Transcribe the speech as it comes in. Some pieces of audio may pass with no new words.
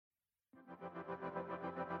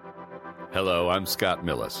Hello, I'm Scott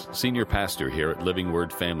Millis, Senior Pastor here at Living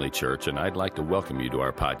Word Family Church, and I'd like to welcome you to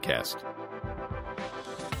our podcast.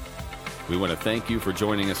 We want to thank you for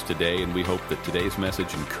joining us today, and we hope that today's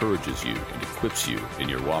message encourages you and equips you in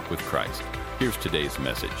your walk with Christ. Here's today's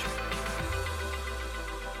message.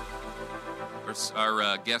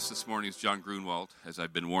 Our guest this morning is John Grunwald, as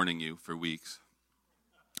I've been warning you for weeks.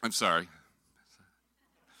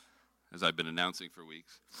 As I've been announcing for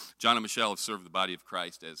weeks. John and Michelle have served the body of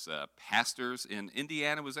Christ as pastors in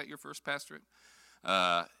Indiana. Was that your first pastorate?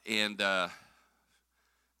 They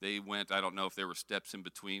went, I don't know if there were steps in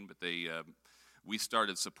between, but we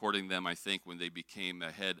started supporting them, I think, when they became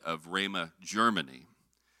the head of Rhema Germany.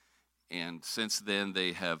 And since then,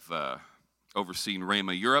 they have overseen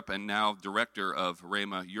Rhema Europe and now director of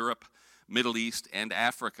Rhema Europe, Middle East, and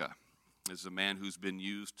Africa. This is a man who's been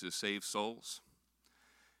used to save souls.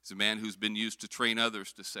 He's a man who's been used to train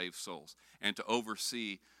others to save souls and to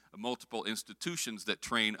oversee multiple institutions that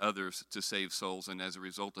train others to save souls. And as a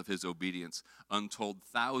result of his obedience, untold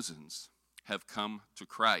thousands have come to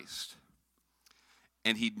Christ.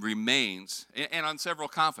 And he remains, and on several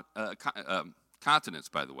continents,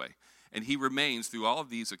 by the way. And he remains, through all of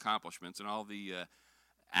these accomplishments and all the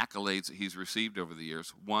accolades that he's received over the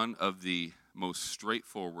years, one of the most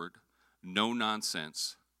straightforward,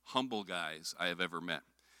 no-nonsense, humble guys I have ever met.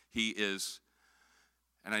 He is,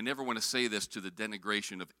 and I never want to say this to the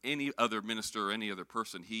denigration of any other minister or any other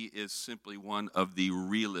person, he is simply one of the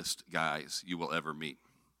realest guys you will ever meet.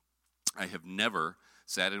 I have never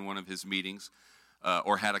sat in one of his meetings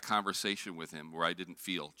or had a conversation with him where I didn't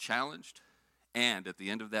feel challenged, and at the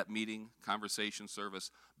end of that meeting, conversation,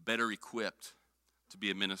 service, better equipped to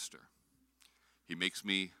be a minister. He makes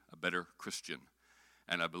me a better Christian,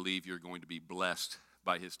 and I believe you're going to be blessed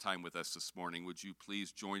by his time with us this morning. Would you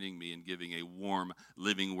please join me in giving a warm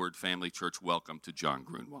Living Word Family Church welcome to John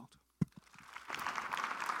Grunwald.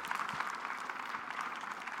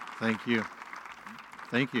 Thank you.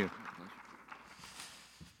 Thank you.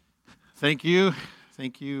 Thank you.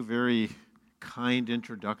 Thank you. Very kind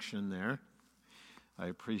introduction there. I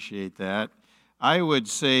appreciate that. I would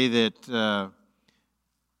say that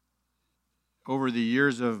over the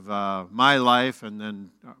years of my life and then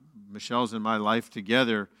Michelle's and my life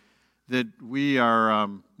together, that we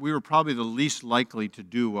were probably the least likely to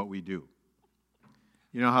do what we do.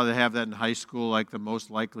 You know how they have that in high school, like the most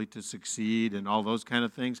likely to succeed and all those kind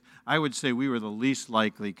of things? I would say we were the least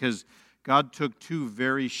likely because God took two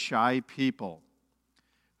very shy people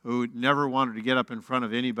who never wanted to get up in front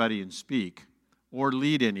of anybody and speak or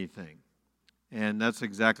lead anything. And that's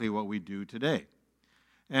exactly what we do today.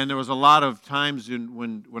 And there was a lot of times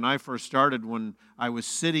when I first started, when I was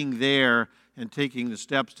sitting there and taking the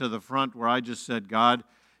steps to the front where I just said, God,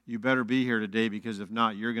 you better be here today because if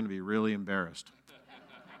not, you're going to be really embarrassed.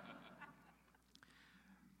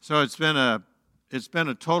 So it's been a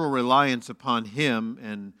total reliance upon Him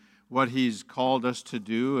and what He's called us to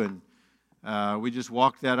do, and we just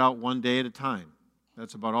walk that out one day at a time.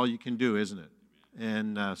 That's about all you can do, isn't it?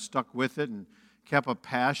 And stuck with it and kept a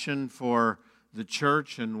passion for the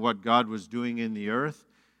church and what God was doing in the earth.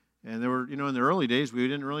 And there were, in the early days, we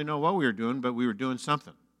didn't really know what we were doing, but we were doing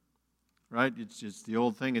something, right? It's the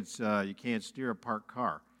old thing, it's you can't steer a parked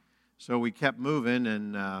car. So we kept moving,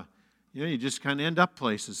 and, you just kind of end up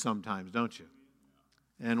places sometimes, don't you?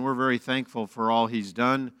 And we're very thankful for all He's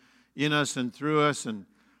done in us and through us. And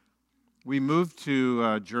we moved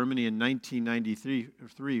to Germany in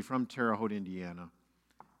 1993 from Terre Haute, Indiana.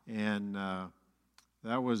 And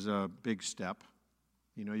that was a big step.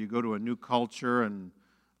 You go to a new culture and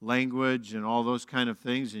language and all those kind of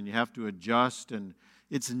things, and you have to adjust, and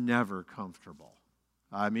it's never comfortable.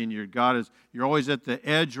 I mean, you're always at the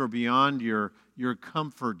edge or beyond your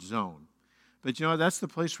comfort zone. But that's the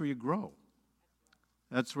place where you grow.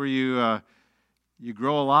 That's where you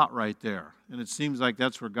grow a lot right there. And it seems like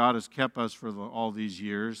that's where God has kept us for all these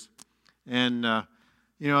years. And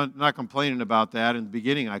not complaining about that. In the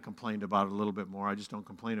beginning, I complained about it a little bit more. I just don't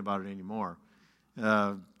complain about it anymore.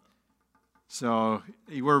 So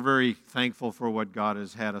we're very thankful for what God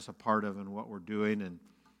has had us a part of and what we're doing. And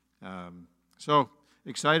so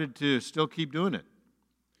excited to still keep doing it.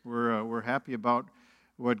 We're happy about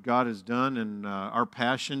what God has done, and our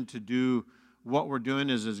passion to do what we're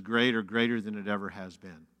doing is as great or greater than it ever has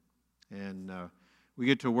been. And we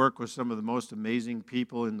get to work with some of the most amazing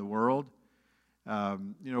people in the world.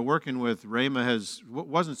 Working with Rhema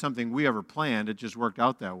wasn't something we ever planned. It just worked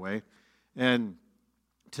out that way. And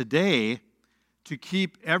today, to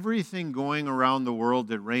keep everything going around the world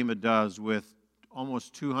that Rhema does with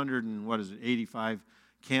almost 85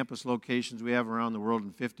 campus locations we have around the world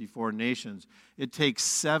in 54 nations, it takes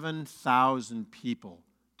 7,000 people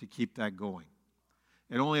to keep that going.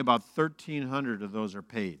 And only about 1,300 of those are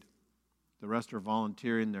paid. The rest are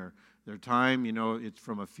volunteering their time. You know, it's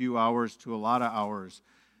from a few hours to a lot of hours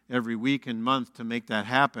every week and month to make that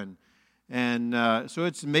happen. And so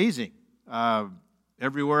it's amazing.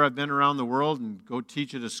 Everywhere I've been around the world and go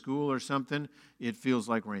teach at a school or something, it feels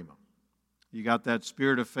like Rhema. You got that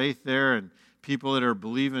spirit of faith there and people that are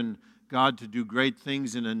believing God to do great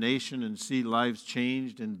things in a nation and see lives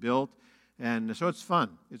changed and built. And so it's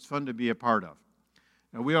fun. It's fun to be a part of.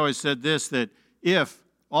 Now, we always said this, that if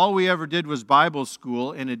all we ever did was Bible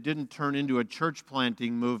school and it didn't turn into a church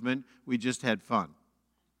planting movement, we just had fun.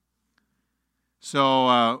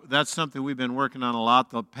 So that's something we've been working on a lot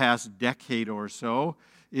the past decade or so,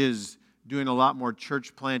 is doing a lot more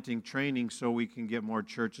church planting training so we can get more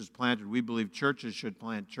churches planted. We believe churches should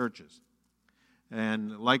plant churches.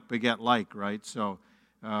 And like beget like, right? So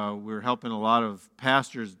we're helping a lot of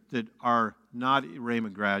pastors that are not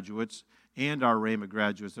Rhema graduates and our Rhema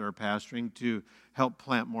graduates that are pastoring to help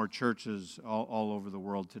plant more churches all over the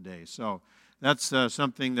world today. So that's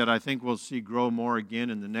something that I think we'll see grow more again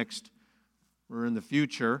in the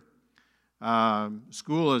future.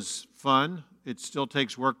 School is fun. It still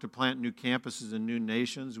takes work to plant new campuses in new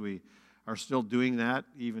nations. We are still doing that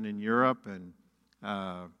even in Europe, and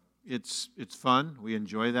it's fun. We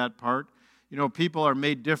enjoy that part. You know, people are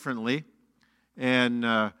made differently,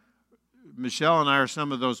 and Michelle and I are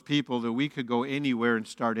some of those people that we could go anywhere and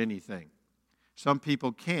start anything. Some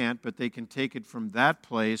people can't, but they can take it from that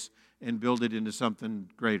place and build it into something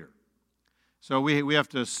greater. So we have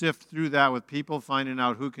to sift through that with people, finding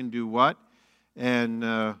out who can do what, and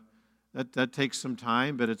that takes some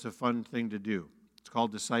time, but it's a fun thing to do. It's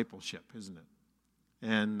called discipleship, isn't it?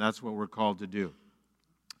 And that's what we're called to do.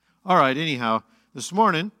 All right, anyhow, this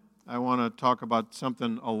morning I want to talk about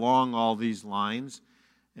something along all these lines.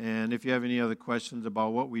 And if you have any other questions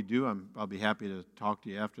about what we do, I'll be happy to talk to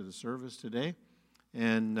you after the service today.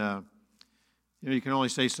 And you can only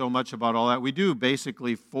say so much about all that. We do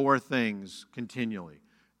basically 4 things continually.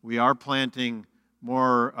 We are planting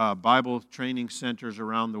more Bible training centers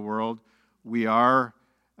around the world. We are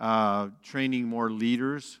training more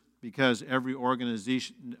leaders because every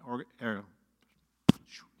organization,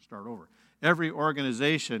 every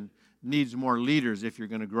organization needs more leaders if you're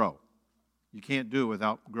going to grow. You can't do it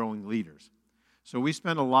without growing leaders. So we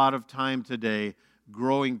spend a lot of time today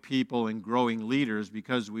growing people and growing leaders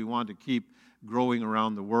because we want to keep growing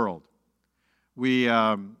around the world. We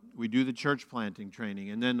do the church planting training,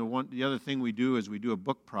 and then the other thing we do is we do a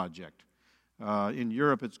book project. In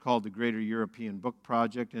Europe, it's called the Greater European Book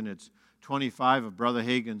Project, and it's 25 of Brother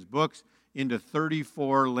Hagin's books into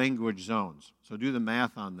 34 language zones. So do the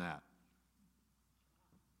math on that.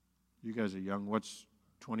 You guys are young. What's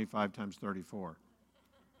 25 times 34?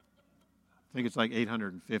 I think it's like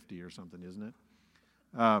 850 or something, isn't it?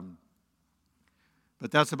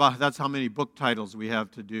 But that's how many book titles we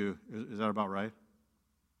have to do. Is that about right?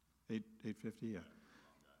 850, yeah.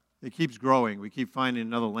 It keeps growing. We keep finding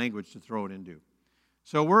another language to throw it into.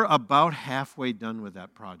 So we're about halfway done with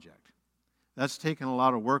that project. That's taken a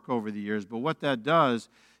lot of work over the years, but what that does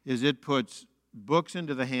is it puts books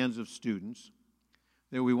into the hands of students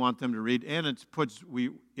that we want them to read, and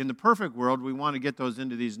in the perfect world, we want to get those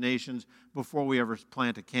into these nations before we ever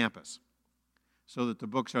plant a campus, so that the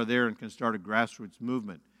books are there and can start a grassroots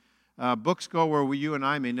movement. Books go where you and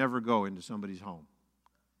I may never go, into somebody's home.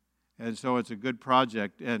 And so it's a good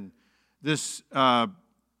project. And this, I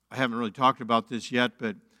haven't really talked about this yet,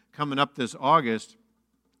 but coming up this August,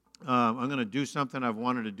 I'm going to do something I've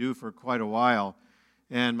wanted to do for quite a while.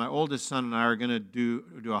 And my oldest son and I are going to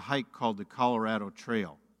do a hike called the Colorado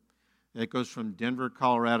Trail. It goes from Denver,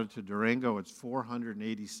 Colorado to Durango. It's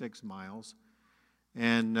 486 miles.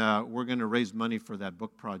 And we're going to raise money for that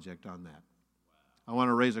book project on that. I want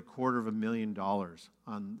to raise $250,000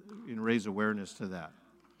 and raise awareness to that.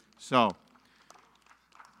 So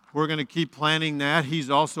we're going to keep planning that.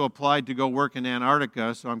 He's also applied to go work in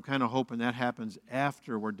Antarctica, so I'm kind of hoping that happens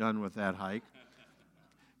after we're done with that hike.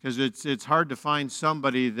 Because it's hard to find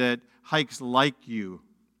somebody that hikes like you,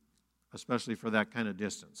 especially for that kind of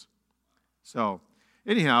distance. So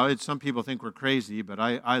anyhow, some people think we're crazy, but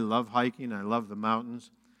I love hiking. I love the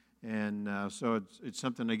mountains. And so it's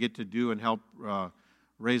something I get to do and help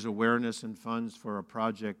raise awareness and funds for a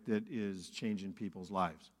project that is changing people's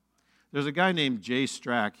lives. There's a guy named Jay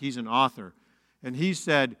Strack. He's an author. And he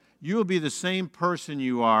said, you'll be the same person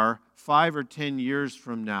you are 5 or 10 years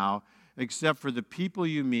from now, except for the people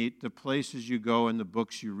you meet, the places you go, and the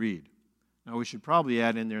books you read. Now, we should probably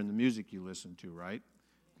add in there in the music you listen to, right?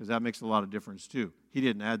 because that makes a lot of difference too. He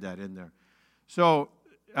didn't add that in there. So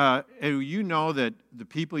you know that the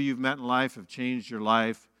people you've met in life have changed your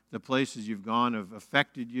life. The places you've gone have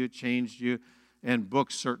affected you, changed you, and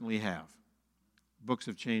books certainly have. Books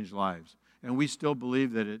have changed lives. And we still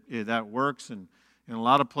believe that that works. And in a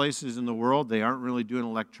lot of places in the world, they aren't really doing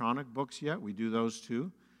electronic books yet. We do those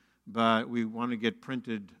too. But we want to get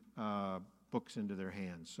printed books into their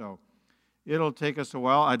hands. So it'll take us a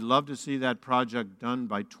while. I'd love to see that project done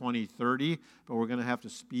by 2030, but we're going to have to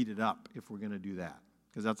speed it up if we're going to do that,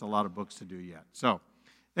 because that's a lot of books to do yet. So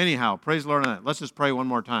anyhow, praise the Lord on that. Let's just pray one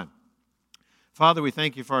more time. Father, we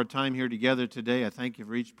thank you for our time here together today. I thank you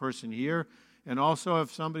for each person here, and also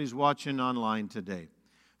if somebody's watching online today.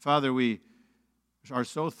 Father, we are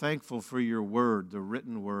so thankful for your word, the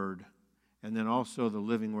written word, and then also the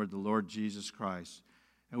living word, the Lord Jesus Christ.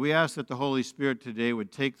 And we ask that the Holy Spirit today would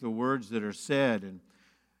take the words that are said and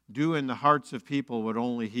do in the hearts of people what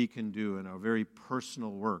only He can do in a very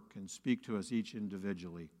personal work and speak to us each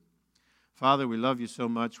individually. Father, we love you so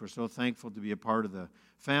much. We're so thankful to be a part of the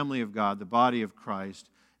family of God, the body of Christ,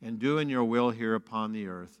 and doing your will here upon the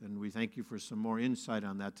earth. And we thank you for some more insight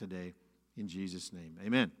on that today. In Jesus' name,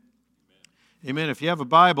 amen. Amen. If you have a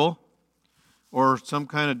Bible or some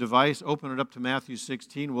kind of device, open it up to Matthew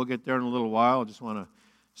 16. We'll get there in a little while. I just want to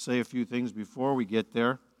say a few things before we get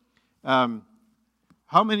there.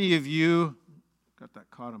 How many of you, got that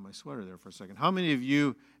caught on my sweater there for a second, how many of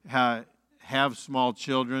you have small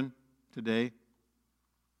children today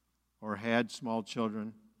or had small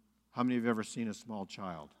children? How many of you have ever seen a small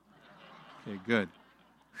child? Okay, good.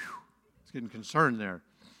 Whew. It's getting concerned there.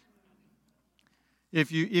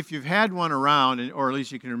 If you've had one around, or at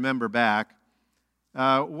least you can remember back,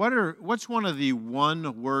 what's one of the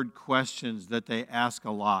one-word questions that they ask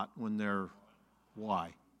a lot when they're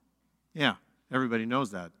why? Yeah, everybody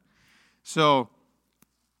knows that. So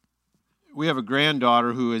we have a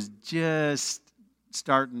granddaughter who is just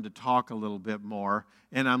starting to talk a little bit more,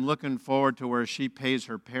 and I'm looking forward to where she pays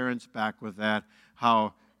her parents back with that,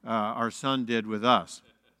 how our son did with us.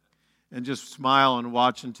 And just smile and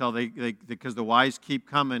watch until because the whys keep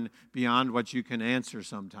coming beyond what you can answer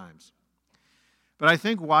sometimes. But I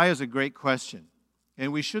think why is a great question.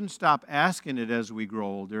 And we shouldn't stop asking it as we grow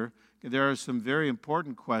older. There are some very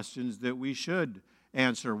important questions that we should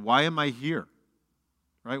answer. Why am I here?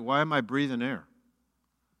 Right? Why am I breathing air?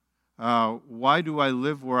 Why do I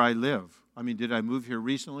live where I live? I mean, did I move here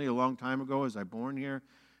recently, a long time ago? Was I born here?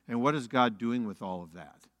 And what is God doing with all of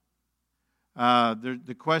that?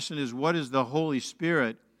 The question is, what is the Holy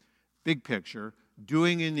Spirit, big picture,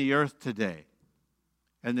 doing in the earth today?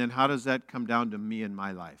 And then how does that come down to me and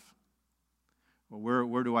my life? Well,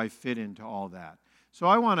 where do I fit into all that? So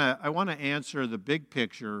I want to answer the big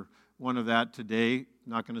picture one of that today.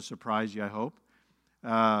 Not going to surprise you, I hope.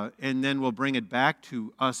 And then we'll bring it back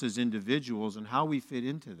to us as individuals and how we fit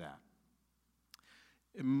into that.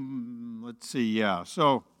 Let's see, yeah.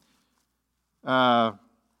 So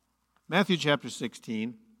Matthew chapter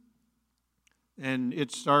 16, and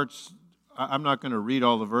it starts, I'm not going to read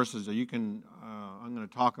all the verses. You can, I'm going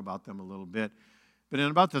to talk about them a little bit. But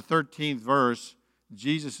in about the 13th verse,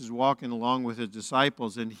 Jesus is walking along with his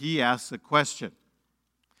disciples, and he asks a question.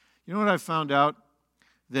 You know what I found out?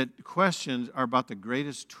 That questions are about the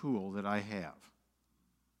greatest tool that I have.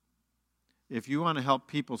 If you want to help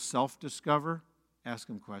people self-discover, ask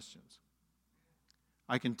them questions.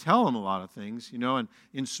 I can tell them a lot of things, and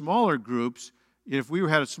in smaller groups, if we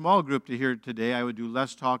had a small group to hear today, I would do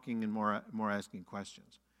less talking and more asking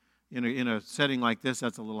questions. In a setting like this,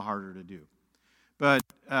 that's a little harder to do. But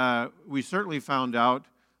we certainly found out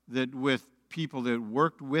that with people that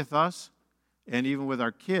worked with us, and even with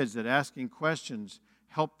our kids, that asking questions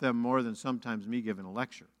helped them more than sometimes me giving a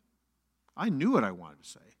lecture. I knew what I wanted to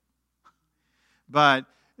say. But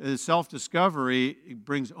self-discovery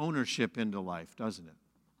brings ownership into life, doesn't it?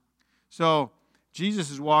 So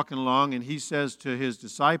Jesus is walking along, and he says to his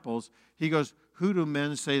disciples, he goes, "Who do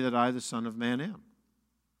men say that I, the Son of Man, am?"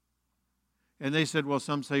 And they said, "Well,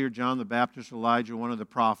 some say you're John the Baptist, Elijah, one of the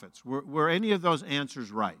prophets." Were any of those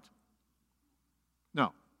answers right?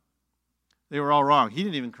 No. They were all wrong. He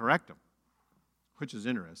didn't even correct them, which is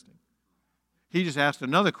interesting. He just asked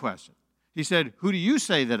another question. He said, "Who do you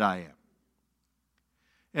say that I am?"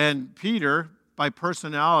 And Peter, by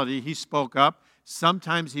personality, he spoke up.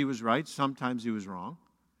 Sometimes he was right, sometimes he was wrong.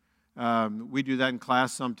 We do that in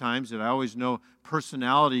class sometimes, and I always know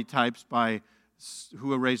personality types by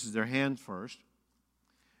who raises their hand first.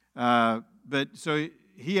 But so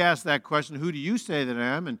he asked that question, "Who do you say that I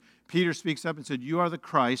am?" And Peter speaks up and said, "You are the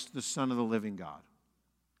Christ, the Son of the living God."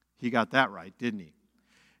 He got that right, didn't he?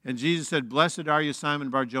 And Jesus said, "Blessed are you, Simon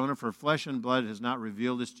Bar-Jonah, for flesh and blood has not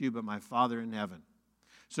revealed this to you, but my Father in heaven."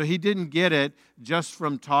 So he didn't get it just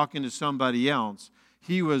from talking to somebody else.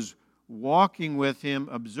 He was walking with him,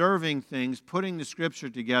 observing things, putting the Scripture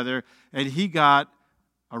together, and he got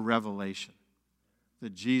a revelation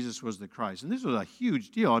that Jesus was the Christ. And this was a huge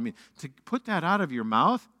deal. I mean, to put that out of your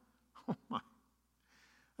mouth, oh my,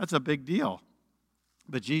 that's a big deal.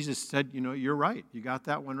 But Jesus said, you're right. You got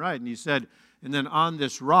that one right. And he said, and then on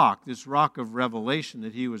this rock of revelation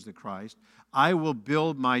that he was the Christ, I will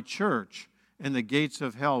build my church, and the gates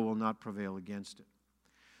of hell will not prevail against it.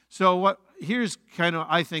 So here's kind of,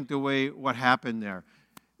 I think, what happened there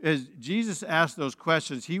is Jesus asked those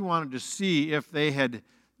questions. He wanted to see if they had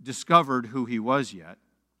discovered who he was yet.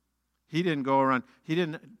 He didn't go around, he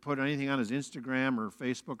didn't put anything on his Instagram or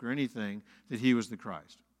Facebook or anything that he was the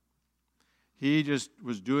Christ. He just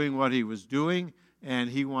was doing what he was doing, and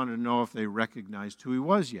he wanted to know if they recognized who he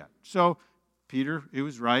was yet. So Peter, he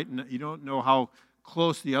was right, and you don't know how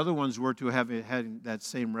close the other ones were to have had that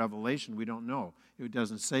same revelation. We don't know. It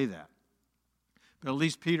doesn't say that. But at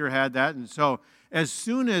least Peter had that, and so as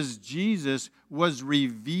soon as Jesus was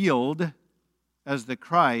revealed as the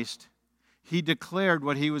Christ, he declared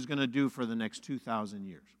what he was going to do for the next 2,000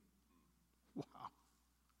 years. Wow.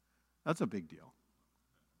 That's a big deal.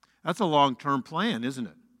 That's a long-term plan, isn't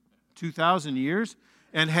it? 2,000 years?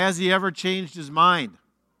 And has he ever changed his mind?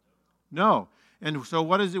 No. And so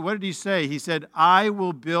what did he say? He said, I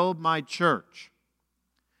will build my church,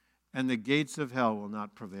 and the gates of hell will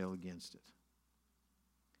not prevail against it.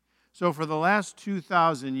 So for the last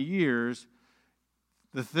 2,000 years,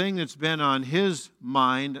 the thing that's been on his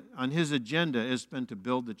mind, on his agenda, has been to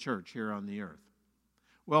build the church here on the earth.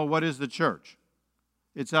 Well, what is the church?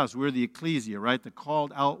 It's us. We're the ecclesia, right? The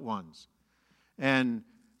called out ones. And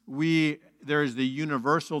there's the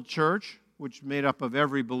universal church, which is made up of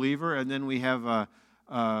every believer, and then we have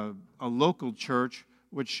a local church,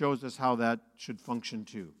 which shows us how that should function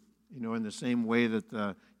too, in the same way that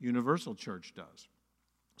the universal church does.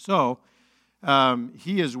 So,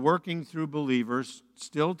 he is working through believers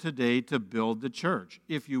still today to build the church.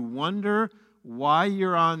 If you wonder why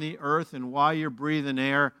you're on the earth and why you're breathing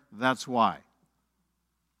air, that's why.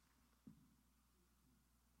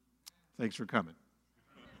 Thanks for coming.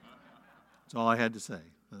 That's all I had to say.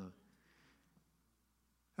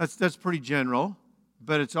 That's pretty general,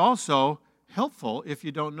 but it's also helpful if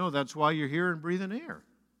you don't know that's why you're here and breathing air.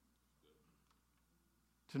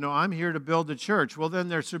 To know I'm here to build the church. Well, then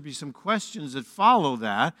there should be some questions that follow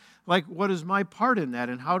that, like what is my part in that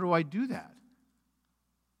and how do I do that?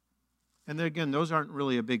 And then again, those aren't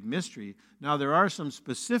really a big mystery. Now, there are some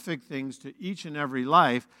specific things to each and every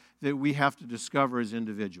life that we have to discover as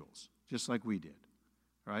individuals, just like we did,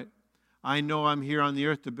 right? I know I'm here on the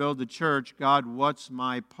earth to build the church. God, what's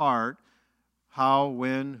my part? How,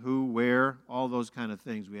 when, who, where, all those kind of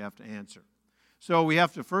things we have to answer. So we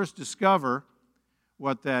have to first discover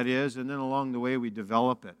what that is, and then along the way we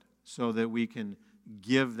develop it so that we can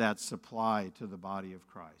give that supply to the body of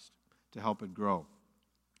Christ to help it grow.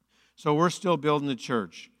 So we're still building the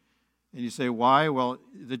church. And you say, why? Well,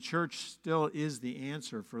 the church still is the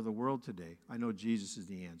answer for the world today. I know Jesus is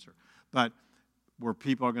the answer. But where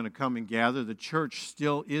people are going to come and gather, the church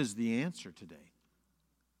still is the answer today.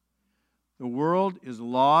 The world is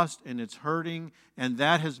lost and it's hurting, and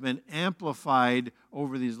that has been amplified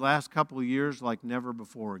over these last couple of years like never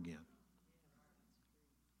before again.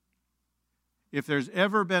 If there's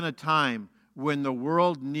ever been a time when the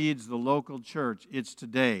world needs the local church, it's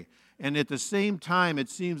today. And at the same time, it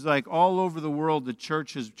seems like all over the world the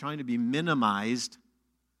church is trying to be minimized,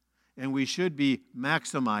 and we should be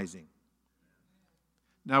maximizing.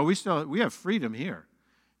 Now, we have freedom here.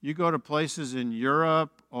 You go to places in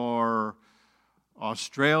Europe or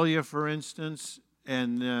Australia, for instance,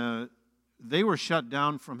 and they were shut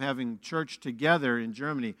down from having church together in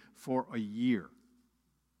Germany for a year.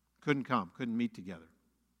 Couldn't meet together.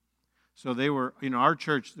 So they were, our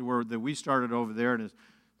church that we started over there and is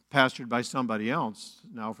pastored by somebody else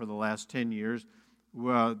now for the last 10 years, we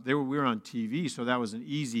were on TV, so that was an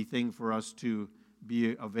easy thing for us to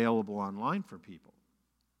be available online for people.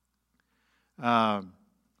 But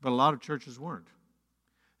a lot of churches weren't.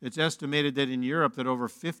 It's estimated that in Europe that over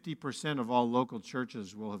 50% of all local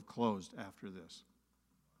churches will have closed after this.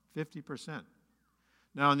 50%.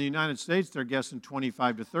 Now in the United States, they're guessing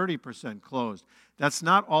 25 to 30% closed. That's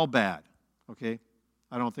not all bad, okay?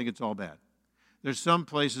 I don't think it's all bad. There's some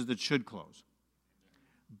places that should close.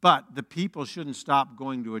 But the people shouldn't stop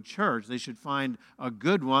going to a church. They should find a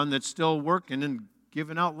good one that's still working and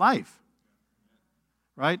giving out life.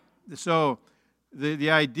 Right? So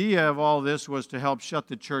the idea of all this was to help shut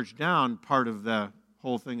the church down, part of the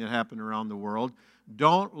whole thing that happened around the world.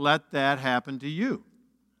 Don't let that happen to you.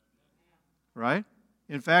 Right?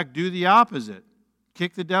 In fact, do the opposite.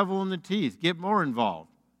 Kick the devil in the teeth. Get more involved.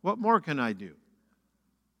 What more can I do?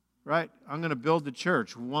 Right? I'm going to build the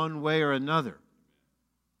church one way or another.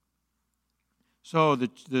 So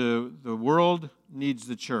the world needs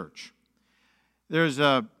the church. There's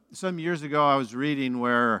some years ago I was reading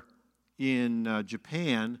where in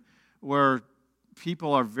Japan, where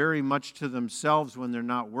people are very much to themselves when they're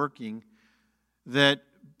not working, that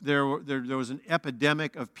there was an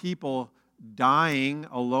epidemic of people dying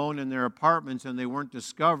alone in their apartments, and they weren't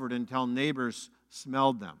discovered until neighbors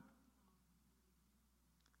smelled them.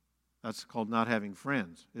 That's called not having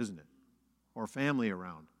friends, isn't it? Or family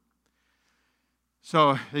around.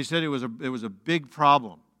 So they said it was a big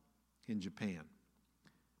problem in Japan.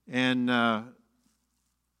 And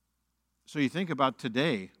so you think about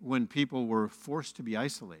today when people were forced to be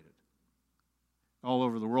isolated all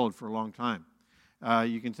over the world for a long time.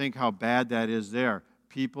 You can think how bad that is there.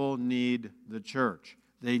 People need the church.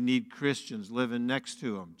 They need Christians living next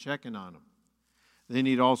to them, checking on them. They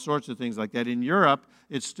need all sorts of things like that. In Europe,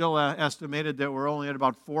 it's still estimated that we're only at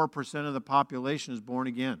about 4% of the population is born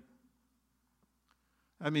again.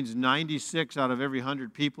 That means 96 out of every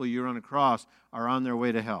 100 people you run across are on their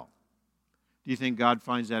way to hell. Do you think God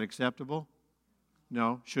finds that acceptable?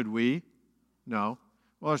 No. Should we? No.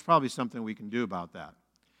 Well, there's probably something we can do about that.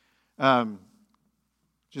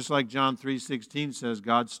 Just like John 3:16 says,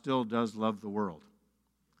 God still does love the world.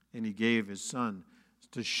 And He gave His Son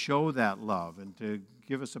to show that love and to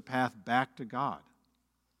give us a path back to God.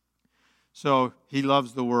 So He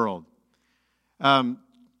loves the world.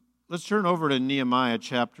 Let's turn over to Nehemiah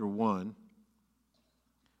chapter 1.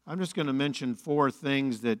 I'm just going to mention 4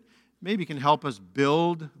 things that maybe can help us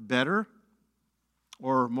build better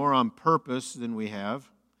or more on purpose than we have.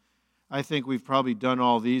 I think we've probably done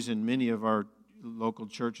all these in many of our local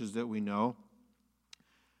churches that we know.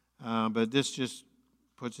 But this just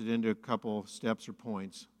puts it into a couple steps or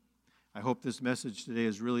points. I hope this message today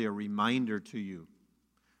is really a reminder to you.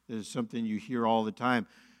 That is something you hear all the time.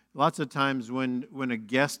 Lots of times when a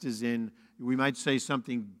guest is in, we might say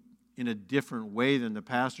something in a different way than the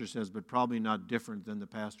pastor says, but probably not different than the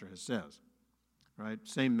pastor says. Right?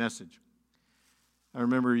 Same message. I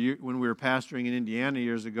remember when we were pastoring in Indiana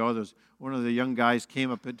years ago, one of the young guys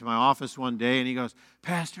came up into my office one day and he goes,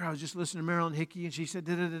 Pastor, I was just listening to Marilyn Hickey and she said,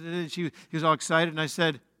 da-da-da-da-da. He was all excited and I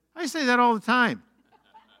said, I say that all the time.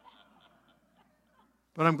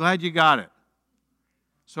 But I'm glad you got it.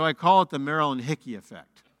 So I call it the Marilyn Hickey effect.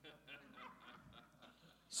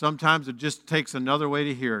 Sometimes it just takes another way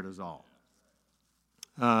to hear it is all.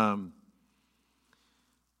 In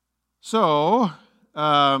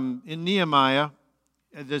Nehemiah,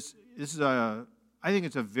 this is I think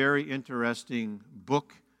it's a very interesting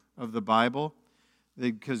book of the Bible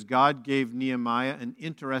because God gave Nehemiah an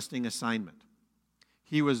interesting assignment.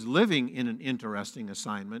 He was living in an interesting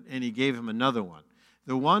assignment, and He gave him another one.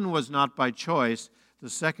 The one was not by choice. The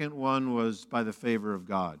second one was by the favor of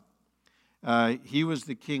God. He was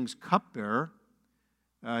the king's cupbearer.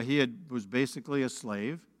 He was basically a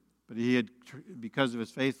slave, but because of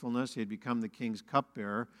his faithfulness, he had become the king's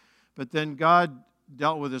cupbearer. But then God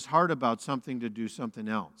dealt with his heart about something to do something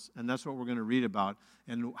else. And that's what we're going to read about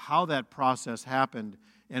and how that process happened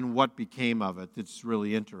and what became of it. It's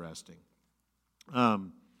really interesting.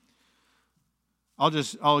 I'll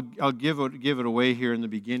give it away here in the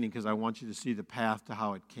beginning because I want you to see the path to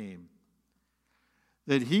how it came.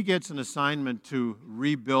 That he gets an assignment to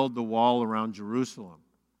rebuild the wall around Jerusalem.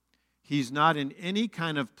 He's not in any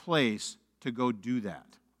kind of place to go do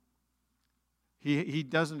that. He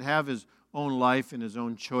doesn't have his own life and his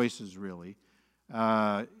own choices, really.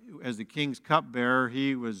 As the king's cupbearer,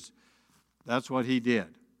 that's what he did.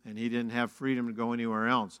 And he didn't have freedom to go anywhere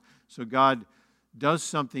else. So God does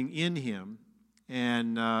something in him,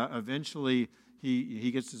 and eventually he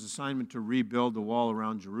gets his assignment to rebuild the wall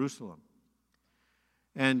around Jerusalem.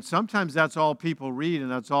 And sometimes that's all people read,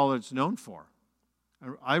 and that's all it's known for.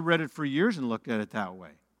 I read it for years and looked at it that way.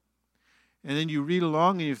 And then you read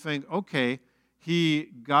along and you think, okay,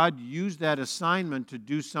 God used that assignment to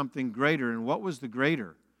do something greater. And what was the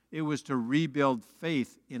greater? It was to rebuild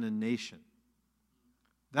faith in a nation.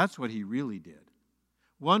 That's what He really did.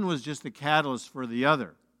 One was just the catalyst for the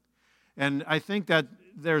other. And I think that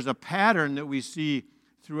there's a pattern that we see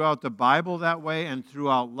throughout the Bible that way and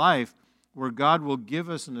throughout life, where God will give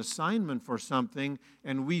us an assignment for something,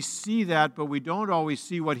 and we see that, but we don't always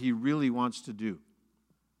see what He really wants to do.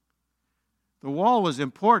 The wall was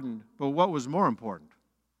important, but what was more important?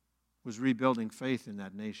 was rebuilding faith in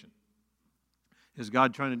that nation. Is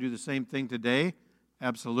God trying to do the same thing today?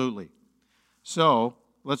 Absolutely. So,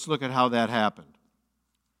 let's look at how that happened.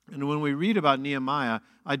 And when we read about Nehemiah,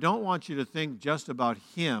 I don't want you to think just about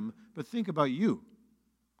him, but think about you.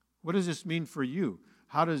 What does this mean for you?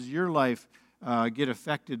 How does your life get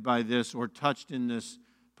affected by this or touched in this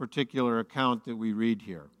particular account that we read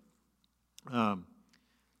here?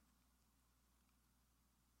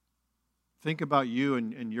 Think about you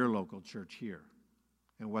and your local church here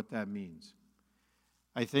and what that means.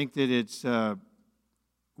 I think that it's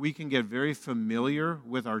we can get very familiar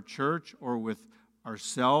with our church or with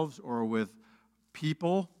ourselves or with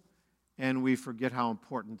people, and we forget how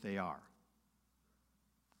important they are.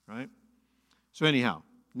 Right? So anyhow,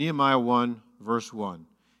 Nehemiah 1, verse 1.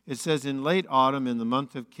 It says, "In late autumn, in the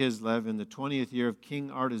month of Kislev, in the 20th year of King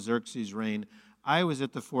Artaxerxes' reign, I was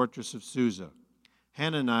at the fortress of Susa.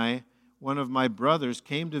 Hanani, one of my brothers,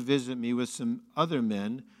 came to visit me with some other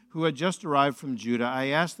men who had just arrived from Judah. I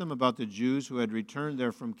asked them about the Jews who had returned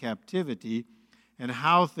there from captivity and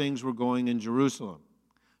how things were going in Jerusalem."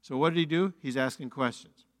 So what did he do? He's asking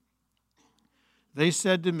questions. "They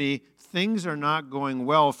said to me, 'Things are not going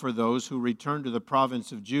well for those who return to the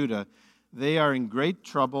province of Judah. They are in great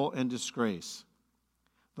trouble and disgrace.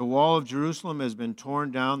 The wall of Jerusalem has been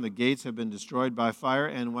torn down, the gates have been destroyed by fire.'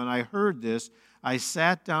 And when I heard this, I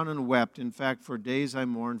sat down and wept. In fact, for days I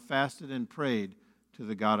mourned, fasted, and prayed to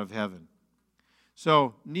the God of heaven."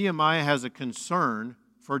 So Nehemiah has a concern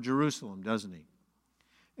for Jerusalem, doesn't he?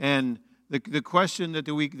 And the question that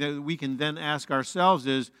we can then ask ourselves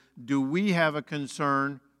is, do we have a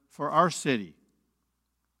concern for our city,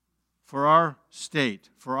 for our state,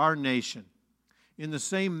 for our nation, in the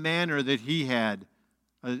same manner that he had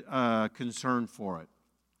a concern for it?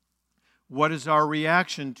 What is our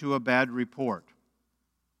reaction to a bad report?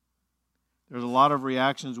 There's a lot of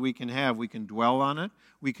reactions we can have. We can dwell on it.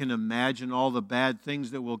 We can imagine all the bad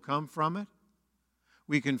things that will come from it.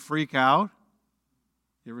 We can freak out.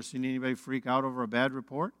 You ever seen anybody freak out over a bad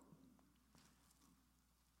report?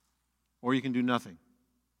 Or you can do nothing.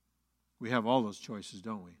 We have all those choices,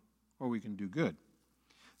 don't we? Or we can do good.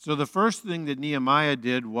 So the first thing that Nehemiah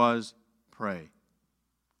did was pray.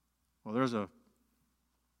 Well, there's a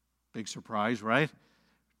big surprise, right?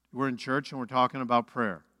 We're in church and we're talking about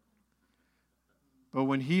prayer. But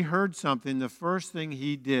when he heard something, the first thing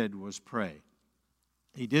he did was pray.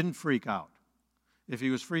 He didn't freak out. If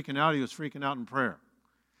he was freaking out, he was freaking out in prayer.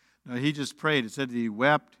 No, he just prayed. It said that he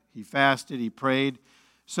wept, he fasted, he prayed.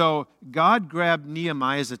 So God grabbed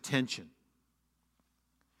Nehemiah's attention.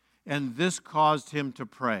 And this caused him to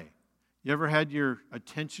pray. You ever had your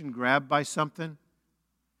attention grabbed by something?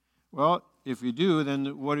 Well, if you do,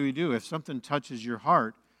 then what do we do? If something touches your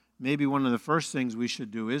heart, maybe one of the first things we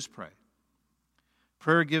should do is pray.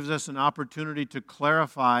 Prayer gives us an opportunity to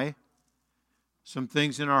clarify some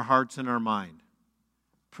things in our hearts and our mind.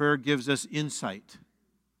 Prayer gives us insight.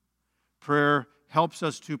 Prayer helps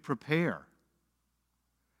us to prepare.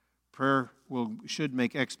 Prayer should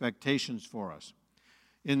make expectations for us.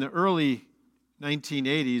 In the early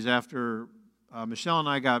 1980s, after Michelle and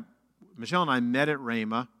I met at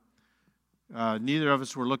Rhema, neither of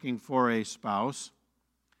us were looking for a spouse.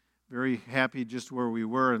 Very happy just where we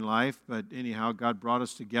were in life, but anyhow, God brought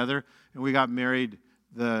us together, and we got married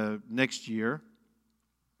the next year.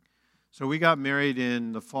 So we got married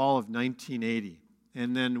in the fall of 1980,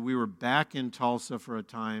 and then we were back in Tulsa for a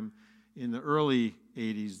time in the early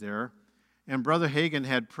 80s there. And Brother Hagin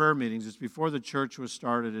had prayer meetings. It's before the church was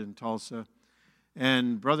started in Tulsa.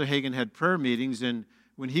 And Brother Hagin had prayer meetings, and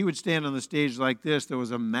when he would stand on the stage like this, there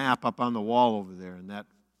was a map up on the wall over there in that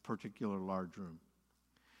particular large room.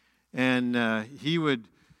 And he'd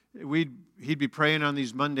be praying on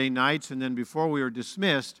these Monday nights, and then before we were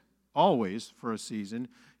dismissed, always for a season,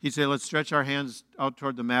 he'd say, "Let's stretch our hands out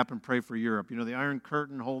toward the map and pray for Europe." You know, the Iron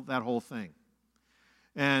Curtain, that whole thing.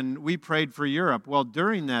 And we prayed for Europe. Well,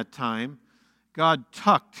 during that time, God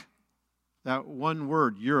tucked that one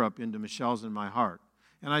word, Europe, into Michelle's and my heart.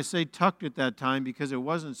 And I say tucked at that time because it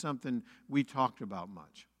wasn't something we talked about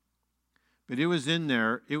much. But it was in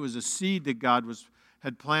there. It was a seed that God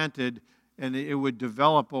had planted, and it would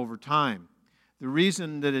develop over time. The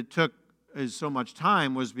reason that it took so much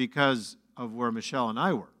time was because of where Michelle and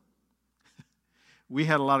I were. We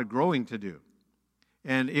had a lot of growing to do.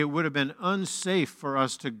 And it would have been unsafe for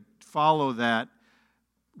us to follow that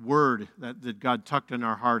word that God tucked in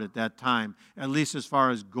our heart at that time, at least as far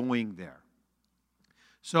as going there.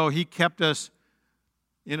 So he kept us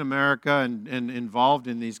in America and involved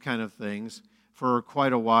in these kind of things for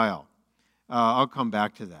quite a while. I'll come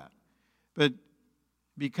back to that. But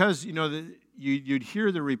because, you'd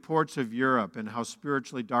hear the reports of Europe and how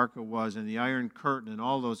spiritually dark it was and the Iron Curtain and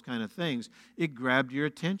all those kind of things, it grabbed your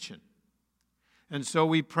attention. And so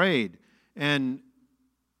we prayed. And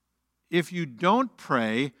if you don't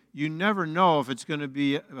pray, you never know if it's going to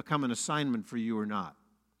become an assignment for you or not.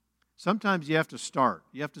 Sometimes you have to start.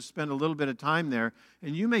 You have to spend a little bit of time there,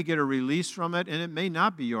 and you may get a release from it, and it may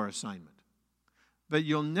not be your assignment. But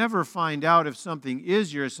you'll never find out if something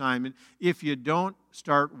is your assignment if you don't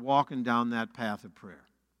start walking down that path of prayer.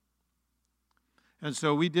 And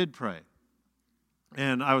so we did pray.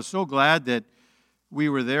 And I was so glad that we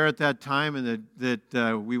were there at that time and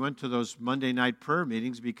that we went to those Monday night prayer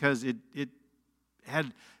meetings, because it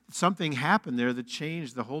had something happen there that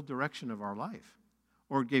changed the whole direction of our life,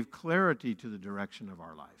 or gave clarity to the direction of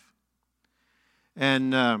our life.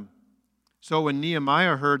 And so when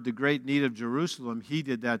Nehemiah heard the great need of Jerusalem, he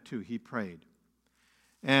did that too. He prayed.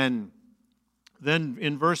 And then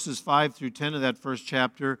in verses 5 through 10 of that first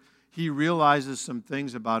chapter, he realizes some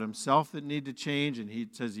things about himself that need to change, and he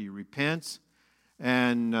says he repents.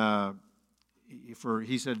 And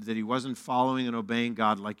he said that he wasn't following and obeying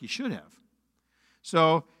God like he should have.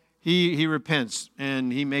 So he repents,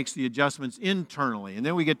 and he makes the adjustments internally. And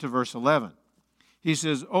then we get to verse 11. He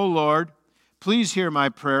says, "O Lord, please hear my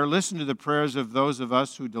prayer. Listen to the prayers of those of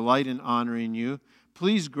us who delight in honoring you.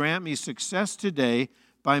 Please grant me success today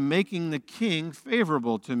by making the king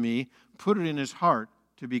favorable to me. Put it in his heart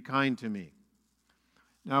to be kind to me."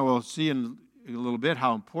 Now we'll see in a little bit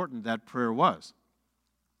how important that prayer was.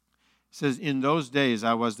 It says, "In those days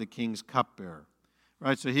I was the king's cupbearer."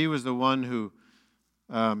 Right, so he was the one who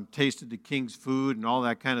tasted the king's food and all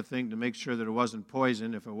that kind of thing to make sure that it wasn't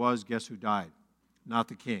poison. If it was, guess who died? Not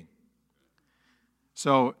the king.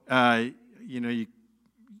 So, if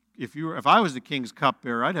I was the king's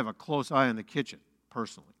cupbearer, I'd have a close eye on the kitchen,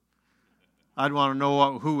 personally. I'd want to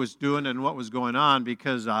know who was doing it and what was going on,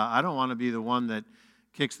 because I don't want to be the one that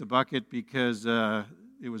kicks the bucket because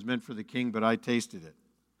it was meant for the king, but I tasted it.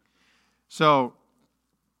 So,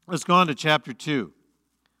 let's go on to chapter 2.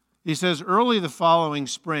 He says, "Early the following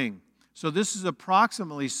spring." So this is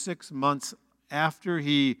approximately 6 months after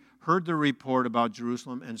he heard the report about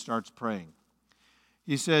Jerusalem and starts praying.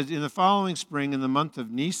 He says, "In the following spring, in the month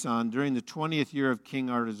of Nisan, during the 20th year of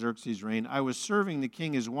King Artaxerxes' reign, I was serving the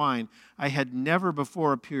king his wine. I had never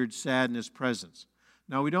before appeared sad in his presence."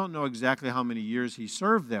 Now, we don't know exactly how many years he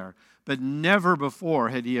served there, but never before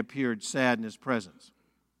had he appeared sad in his presence.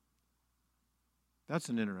 That's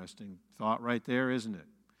an interesting thought right there, isn't it?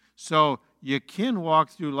 So you can walk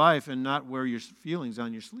through life and not wear your feelings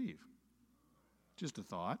on your sleeve. Just a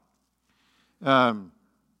thought.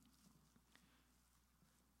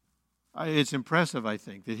 It's impressive, I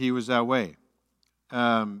think, that he was that way.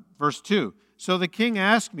 Verse 2, "So the king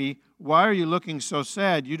asked me, 'Why are you looking so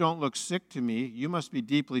sad? You don't look sick to me. You must be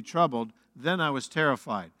deeply troubled.' Then I was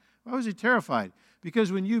terrified." Why was he terrified?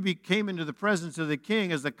 Because when you came into the presence of the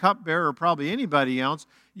king as the cupbearer, or probably anybody else,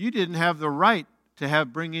 you didn't have the right to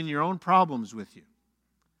bring in your own problems with you.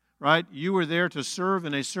 Right? You were there to serve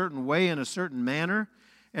in a certain way, in a certain manner,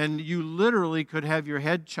 and you literally could have your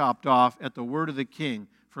head chopped off at the word of the king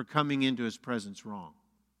for coming into his presence wrong.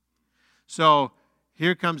 So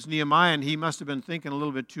here comes Nehemiah, and he must have been thinking a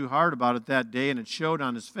little bit too hard about it that day, and it showed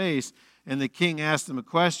on his face, and the king asked him a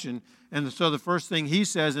question, and so the first thing he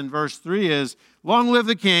says in verse 3 is, "Long live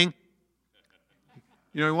the king."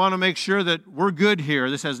 We want to make sure that we're good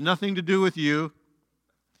here. This has nothing to do with you.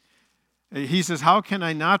 He says, "How can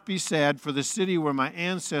I not be sad? For the city where my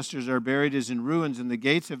ancestors are buried is in ruins, and the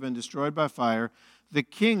gates have been destroyed by fire." The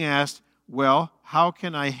king asked, "Well, how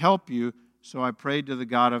can I help you?" So I prayed to the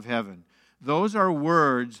God of heaven. Those are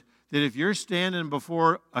words that if you're standing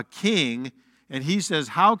before a king and he says,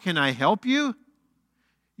 "How can I help you?"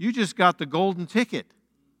 you just got the golden ticket.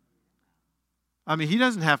 I mean, he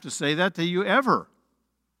doesn't have to say that to you ever.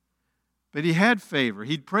 But he had favor.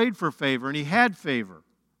 He'd prayed for favor, and he had favor.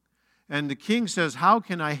 And the king says, "How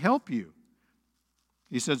can I help you?"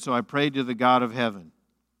 He said, "So I prayed to the God of heaven."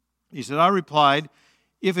 He said, I replied,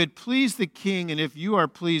 "If it please the king, and if you are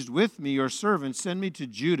pleased with me, your servant, send me to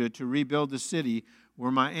Judah to rebuild the city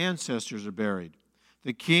where my ancestors are buried."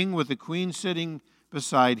 The king with the queen sitting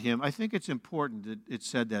beside him. I think it's important that it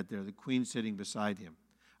said that there, the queen sitting beside him.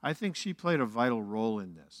 I think she played a vital role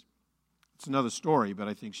in this. It's another story, but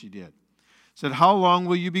I think she did. Said, "How long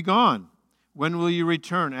will you be gone? When will you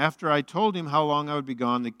return?" After I told him how long I would be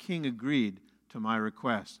gone, the king agreed to my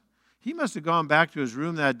request. He must have gone back to his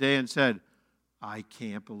room that day and said, "I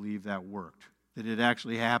can't believe that worked, that it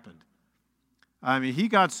actually happened." I mean, he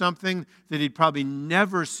got something that he'd probably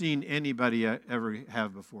never seen anybody ever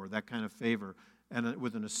have before, that kind of favor and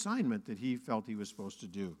with an assignment that he felt he was supposed to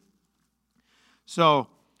do. So,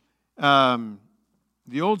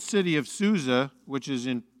 the old city of Susa, which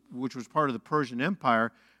was part of the Persian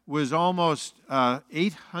Empire, was almost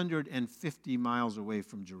 850 miles away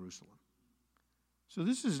from Jerusalem. So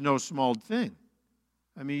this is no small thing.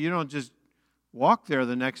 I mean, you don't just walk there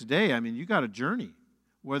the next day. I mean, you got a journey.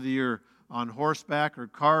 Whether you're on horseback or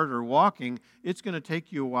cart or walking, it's going to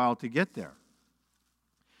take you a while to get there.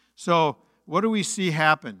 So what do we see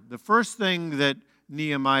happen? The first thing that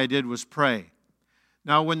Nehemiah did was pray.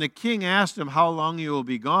 Now, when the king asked him, how long you will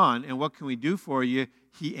be gone and what can we do for you,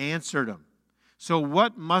 he answered him. So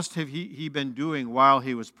what must have he been doing while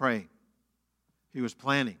he was praying? He was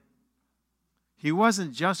planning. He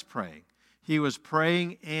wasn't just praying. He was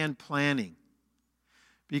praying and planning.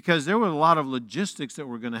 Because there were a lot of logistics that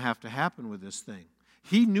were going to have to happen with this thing.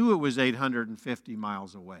 He knew it was 850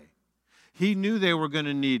 miles away. He knew they were going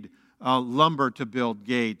to need lumber to build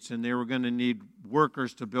gates, and they were going to need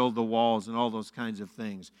workers to build the walls and all those kinds of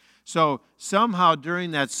things. So somehow during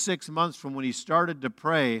that 6 months from when he started to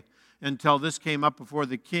pray until this came up before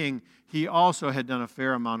the king, he also had done a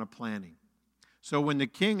fair amount of planning. So when the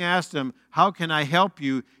king asked him, how can I help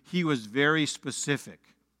you? He was very specific.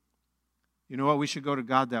 You know what? We should go to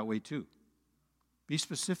God that way too. Be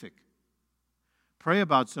specific. Pray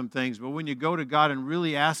about some things, but when you go to God and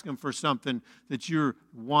really ask Him for something that you're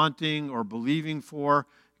wanting or believing for,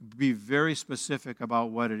 be very specific about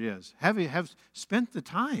what it is. Have spent the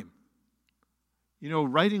time,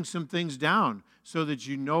 writing some things down so that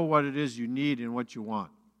you know what it is you need and what you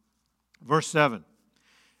want. Verse 7.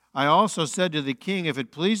 I also said to the king, if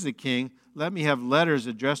it please the king, let me have letters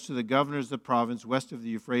addressed to the governors of the province west of the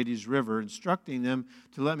Euphrates River, instructing them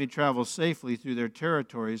to let me travel safely through their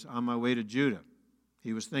territories on my way to Judah.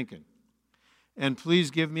 He was thinking. And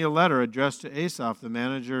please give me a letter addressed to Asaph, the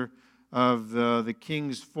manager of the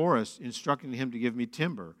king's forest, instructing him to give me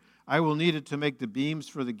timber. I will need it to make the beams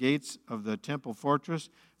for the gates of the temple fortress,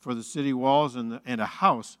 for the city walls, and a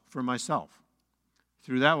house for myself.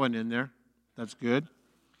 Threw that one in there. That's good.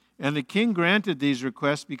 And the king granted these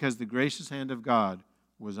requests because the gracious hand of God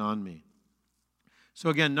was on me. So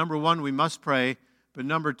again, number one, we must pray. But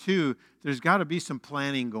number two, there's got to be some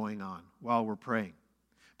planning going on while we're praying.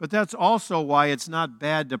 But that's also why it's not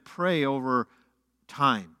bad to pray over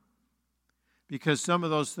time. Because some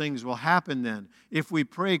of those things will happen then. If we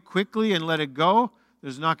pray quickly and let it go,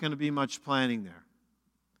 there's not going to be much planning there.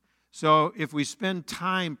 So if we spend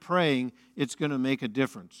time praying, it's going to make a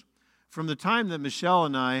difference. From the time that Michelle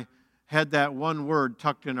and I had that one word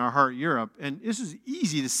tucked in our heart, Europe, and this is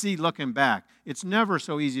easy to see looking back. It's never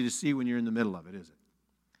so easy to see when you're in the middle of it, is it?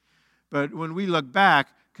 But when we look back,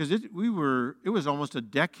 because it was almost a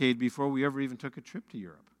decade before we ever even took a trip to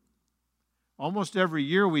Europe. Almost every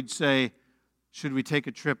year we'd say, should we take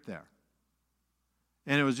a trip there?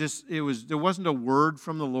 And there wasn't a word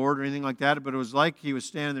from the Lord or anything like that, but it was like He was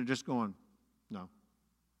standing there just going, no.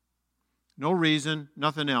 No reason,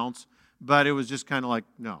 nothing else, but it was just kind of like,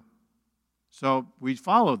 no. So we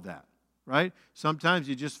followed that, right? Sometimes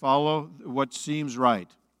you just follow what seems right.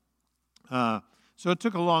 So it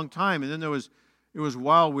took a long time, and then it was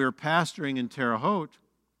while we were pastoring in Terre Haute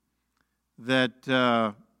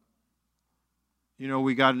that,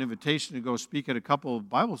 we got an invitation to go speak at a couple of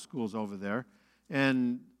Bible schools over there,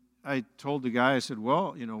 and I told the guy, I said,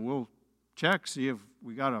 well, we'll check, see if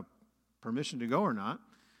we got a permission to go or not.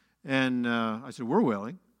 And I said, we're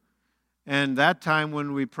willing. And that time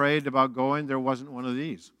when we prayed about going, there wasn't one of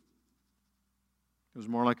these. It was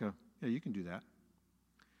more like yeah, you can do that.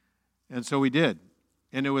 And so we did.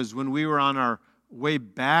 And it was when we were on our way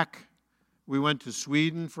back, we went to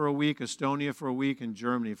Sweden for a week, Estonia for a week, and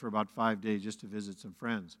Germany for about 5 days just to visit some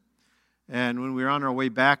friends. And when we were on our way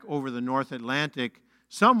back over the North Atlantic,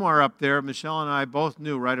 somewhere up there, Michelle and I both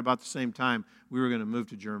knew right about the same time we were going to move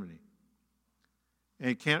to Germany. And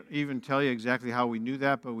I can't even tell you exactly how we knew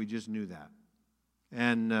that, but we just knew that.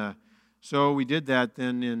 And so we did that.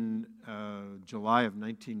 Then in July of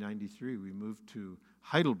 1993, we moved to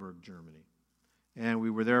Heidelberg, Germany. And we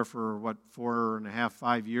were there for, 4.5,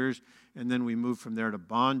 5 years. And then we moved from there to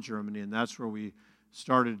Bonn, Germany. And that's where we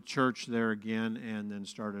started church there again and then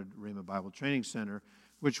started Rhema Bible Training Center,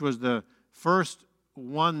 which was the first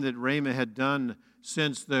one that Rhema had done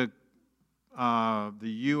since the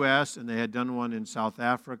U.S., and they had done one in South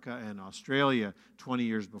Africa and Australia 20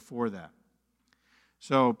 years before that.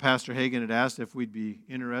 So Pastor Hagen had asked if we'd be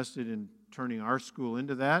interested in turning our school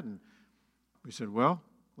into that, and we said, well,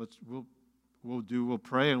 we'll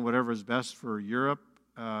pray, and whatever is best for Europe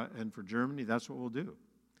and for Germany, that's what we'll do.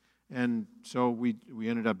 And so we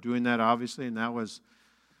ended up doing that, obviously, and that was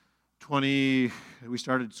we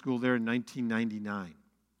started school there in 1999.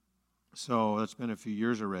 So that's been a few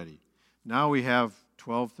years already. Now we have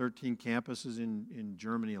 12, 13 campuses in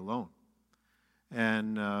Germany alone.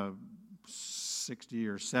 And 60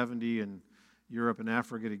 or 70 in Europe and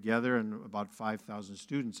Africa together, and about 5,000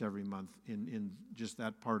 students every month in just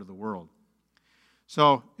that part of the world.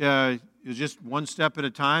 So it was just one step at a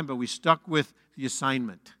time, but we stuck with the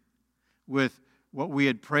assignment, with what we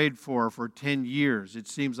had prayed for 10 years. It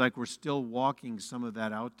seems like we're still walking some of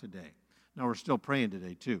that out today. Now, we're still praying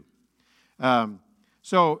today, too.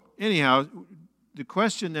 So anyhow, the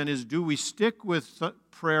question then is, do we stick with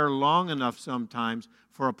prayer long enough sometimes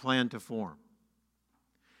for a plan to form?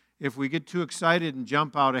 If we get too excited and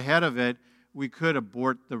jump out ahead of it, we could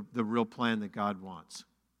abort the real plan that God wants.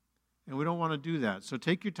 And we don't want to do that. So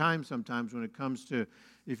take your time sometimes when it comes to,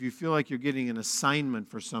 if you feel like you're getting an assignment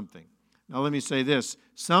for something. Now let me say this,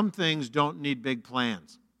 some things don't need big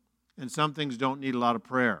plans, and some things don't need a lot of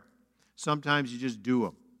prayer. Sometimes you just do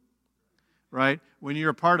them, right? When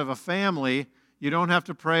you're a part of a family, you don't have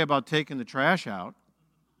to pray about taking the trash out.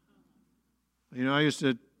 You know,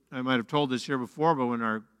 I might have told this here before, but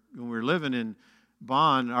when we were living in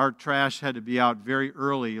Bonn, our trash had to be out very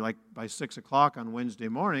early, like by 6 o'clock on Wednesday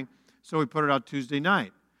morning, so we put it out Tuesday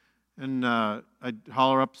night. And I'd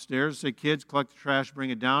holler upstairs, say, kids, collect the trash, bring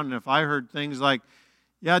it down. And if I heard things like,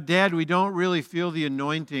 yeah, Dad, we don't really feel the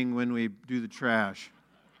anointing when we do the trash,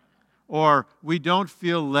 or we don't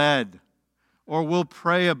feel led, or we'll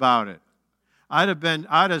pray about it, I'd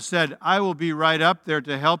have said, I will be right up there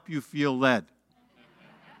to help you feel led.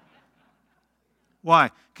 Why?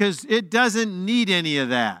 Because it doesn't need any of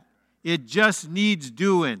that. It just needs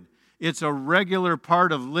doing. It's a regular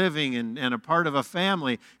part of living and a part of a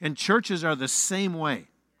family. And churches are the same way.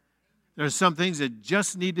 There's some things that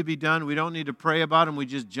just need to be done. We don't need to pray about them. We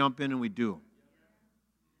just jump in and we do them.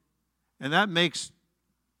 And that makes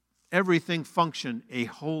everything function a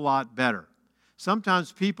whole lot better.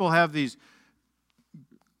 Sometimes people have these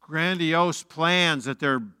grandiose plans that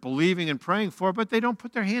they're believing and praying for, but they don't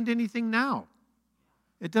put their hand to anything now.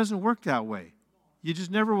 It doesn't work that way. You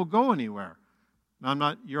just never will go anywhere. Now,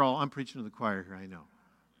 I'm preaching to the choir here, I know.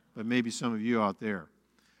 But maybe some of you out there.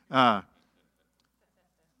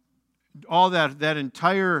 All that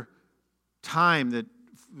entire time that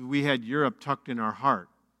we had Europe tucked in our heart,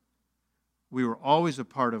 we were always a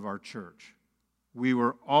part of our church. We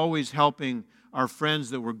were always helping our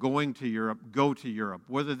friends that were going to Europe go to Europe,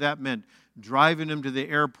 whether that meant driving them to the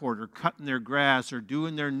airport or cutting their grass or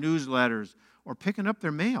doing their newsletters or picking up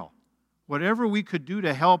their mail. Whatever we could do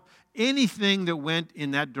to help, anything that went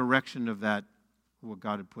in that direction of that, what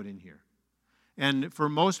God had put in here. And for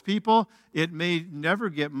most people, it may never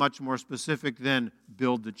get much more specific than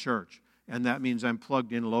build the church. And that means I'm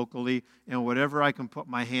plugged in locally, and whatever I can put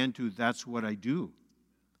my hand to, that's what I do.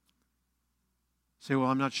 Say, well,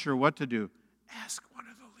 I'm not sure what to do. Ask one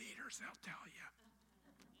of the leaders, they'll tell you.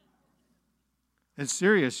 It's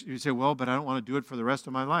serious. You say, well, but I don't want to do it for the rest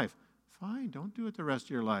of my life. Fine, don't do it the rest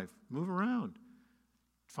of your life. Move around.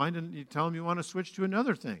 You tell them you want to switch to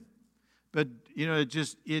another thing. But, you know,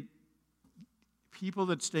 people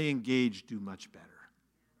that stay engaged do much better.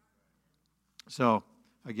 So,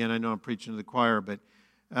 again, I know I'm preaching to the choir, but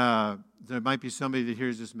there might be somebody that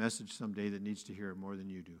hears this message someday that needs to hear it more than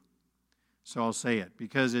you do. So I'll say it,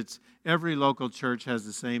 because every local church has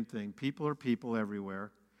the same thing. People are people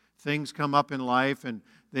everywhere. Things come up in life and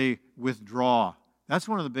they withdraw. That's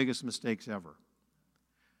one of the biggest mistakes ever.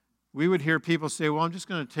 We would hear people say, well, I'm just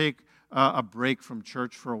going to take a break from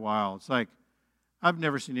church for a while. It's like, I've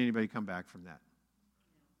never seen anybody come back from that.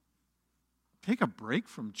 Take a break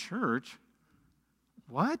from church?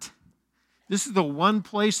 What? This is the one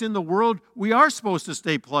place in the world we are supposed to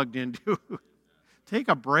stay plugged into. Take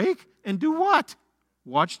a break and do what?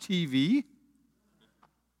 Watch TV?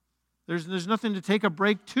 There's nothing to take a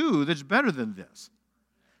break to that's better than this.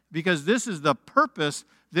 Because this is the purpose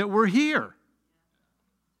that we're here.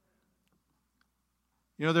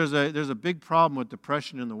 You know, there's a big problem with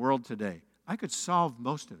depression in the world today. I could solve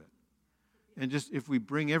most of it. And just if we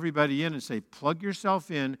bring everybody in and say, plug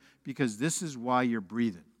yourself in because this is why you're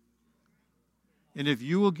breathing. And if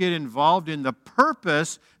you will get involved in the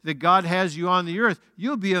purpose that God has you on the earth,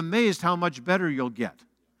 you'll be amazed how much better you'll get.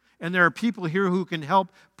 And there are people here who can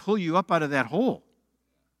help pull you up out of that hole.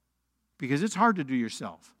 Because it's hard to do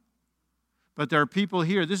yourself. But there are people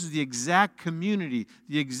here, this is the exact community,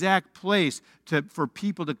 the exact place for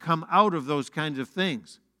people to come out of those kinds of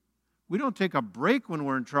things. We don't take a break when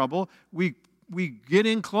we're in trouble. We get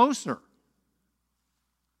in closer.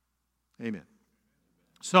 Amen.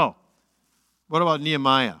 So, what about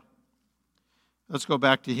Nehemiah? let's go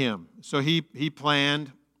back to him. So he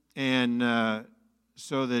planned, and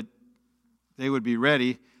so that they would be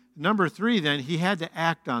ready. Number 3, then, he had to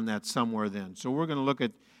act on that somewhere then. So we're going to look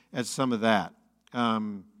at some of that.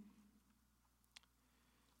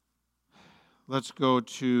 Let's go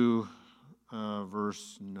to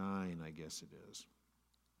verse 9, I guess it is.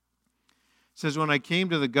 It says, when I came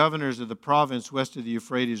to the governors of the province west of the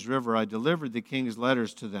Euphrates River, I delivered the king's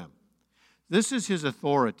letters to them. This is his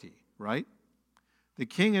authority, right? The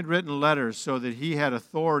king had written letters so that he had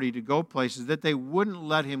authority to go places that they wouldn't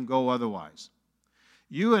let him go otherwise.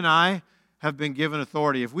 You and I have been given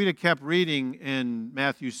authority. If we'd have kept reading in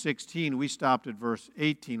Matthew 16, we stopped at verse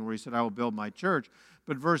 18 where he said, I will build my church.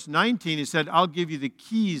 But verse 19, he said, I'll give you the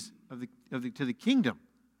keys to the kingdom,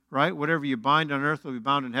 right? Whatever you bind on earth will be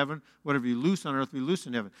bound in heaven. Whatever you loose on earth will be loosed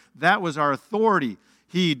in heaven. That was our authority.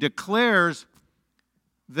 He declares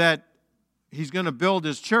that he's going to build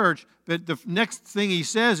his church, but the next thing he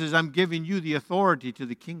says is, I'm giving you the authority to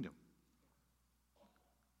the kingdom.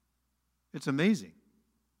 It's amazing.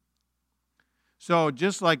 So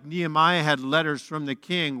just like Nehemiah had letters from the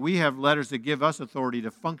king, we have letters that give us authority to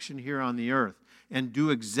function here on the earth and do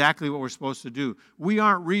exactly what we're supposed to do. We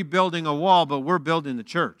aren't rebuilding a wall, but we're building the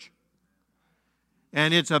church.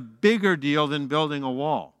 And it's a bigger deal than building a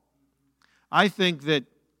wall. I think that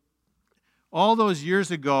all those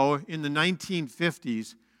years ago in the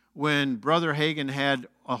 1950s, when Brother Hagin had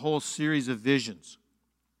a whole series of visions,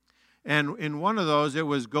 and in one of those it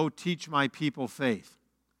was, go teach my people faith.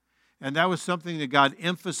 And that was something that God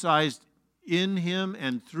emphasized in him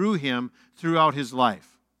and through him throughout his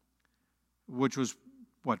life, which was,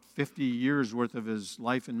 50 years worth of his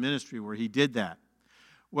life and ministry where he did that.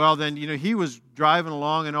 Well, then, he was driving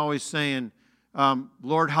along and always saying,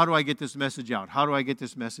 Lord, how do I get this message out? How do I get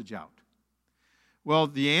this message out? Well,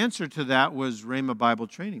 the answer to that was Rhema Bible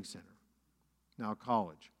Training Center, now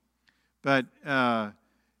college. But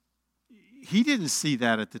he didn't see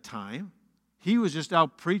that at the time. He was just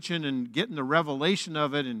out preaching and getting the revelation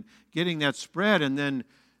of it and getting that spread. And then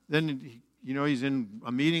he's in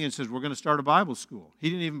a meeting and says, we're going to start a Bible school.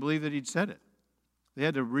 He didn't even believe that he'd said it. They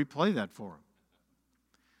had to replay that for him.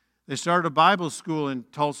 They started a Bible school in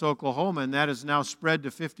Tulsa, Oklahoma, and that has now spread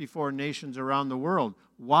to 54 nations around the world.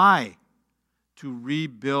 Why? To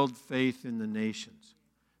rebuild faith in the nations.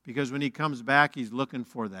 Because when he comes back, he's looking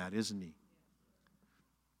for that, isn't he?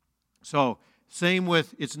 So, same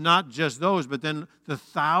with, it's not just those, but then the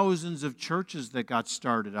thousands of churches that got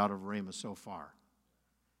started out of Rhema so far.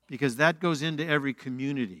 Because that goes into every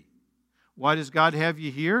community. Why does God have you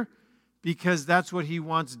here? Because that's what he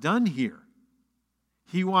wants done here.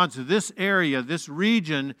 He wants this area, this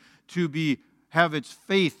region, to have its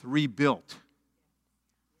faith rebuilt.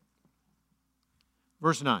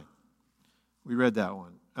 Verse 9. We read that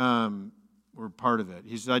one. We're part of it.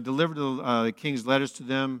 He said, I delivered the king's letters to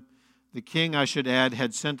them. The king, I should add,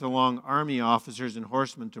 had sent along army officers and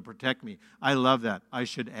horsemen to protect me. I love that. I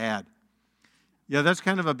should add. Yeah, that's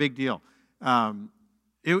kind of a big deal.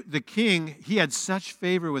 The king, he had such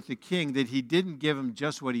favor with the king that he didn't give him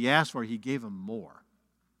just what he asked for. He gave him more.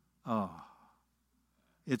 Oh,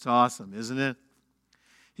 it's awesome, isn't it?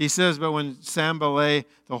 He says, but when Sanballat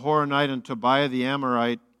the Horonite and Tobiah the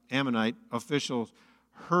Ammonite officials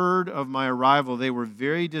heard of my arrival, they were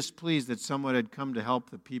very displeased that someone had come to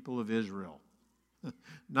help the people of Israel.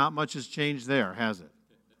 Not much has changed there, has it?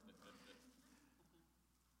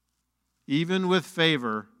 Even with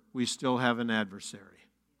favor, we still have an adversary.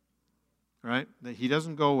 Right? He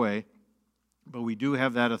doesn't go away, but we do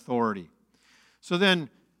have that authority.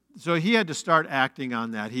 So he had to start acting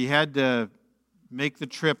on that. He had to make the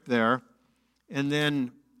trip there. And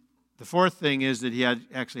then the fourth thing is that he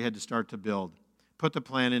actually had to start to build. Put the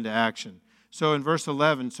plan into action. So in verse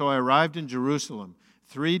 11, so I arrived in Jerusalem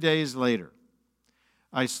 3 days later.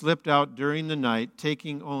 I slipped out during the night,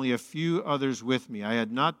 taking only a few others with me. I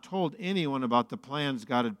had not told anyone about the plans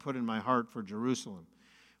God had put in my heart for Jerusalem.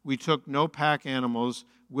 We took no pack animals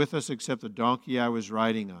with us except the donkey I was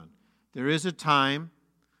riding on. There is a time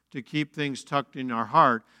to keep things tucked in our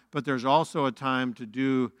heart, but there's also a time to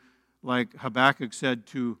do, like Habakkuk said,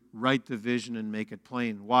 to write the vision and make it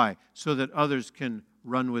plain. Why? So that others can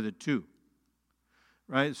run with it too.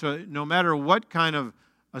 Right? So no matter what kind of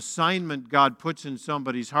assignment God puts in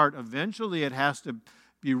somebody's heart, eventually it has to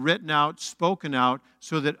be written out, spoken out,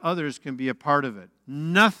 so that others can be a part of it.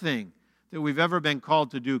 Nothing that we've ever been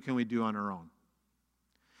called to do can we do on our own.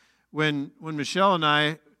 When Michelle and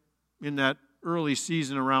I, in that early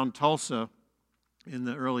season around Tulsa in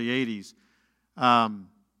the early 80s,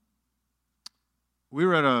 we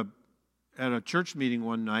were at a church meeting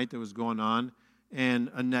one night that was going on,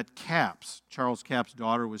 and Annette Capps, Charles Capps'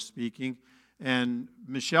 daughter, was speaking. And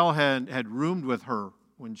Michelle had roomed with her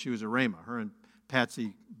when she was at Rhema, her and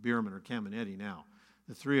Patsy Bierman, or Caminetti now.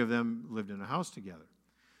 The three of them lived in a house together.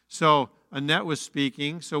 So Annette was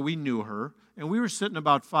speaking, so we knew her, and we were sitting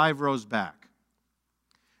about 5 rows back.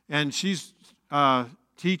 And she's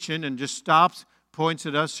teaching and just stops, points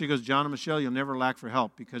at us. She goes, "John and Michelle, you'll never lack for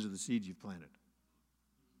help because of the seeds you've planted."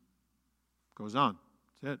 Goes on.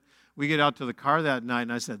 That's it. We get out to the car that night,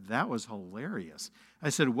 and I said, "That was hilarious." I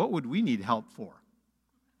said, "What would we need help for?"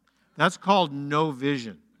 That's called no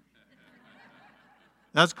vision.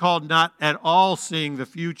 That's called not at all seeing the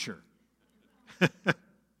future.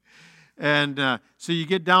 And so you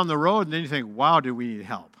get down the road, and then you think, wow, do we need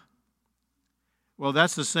help? Well,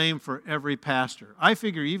 that's the same for every pastor. I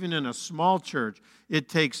figure even in a small church, it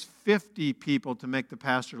takes 50 people to make the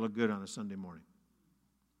pastor look good on a Sunday morning.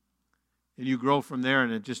 And you grow from there,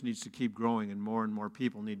 and it just needs to keep growing, and more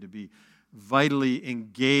people need to be vitally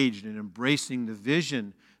engaged in embracing the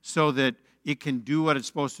vision so that it can do what it's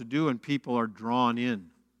supposed to do, and people are drawn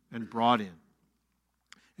in and brought in.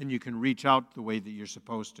 And you can reach out the way that you're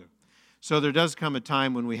supposed to. So there does come a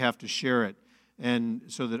time when we have to share it, and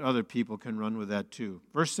so that other people can run with that too.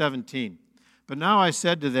 Verse 17, "But now I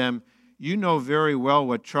said to them, you know very well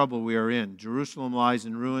what trouble we are in. Jerusalem lies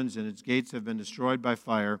in ruins, and its gates have been destroyed by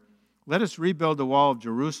fire. Let us rebuild the wall of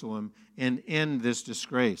Jerusalem and end this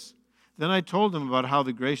disgrace." Then I told them about how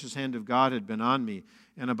the gracious hand of God had been on me,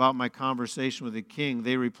 and about my conversation with the king.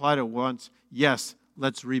 They replied at once, "Yes,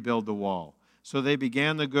 let's rebuild the wall." So they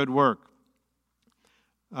began the good work.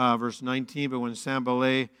 Verse 19, "But when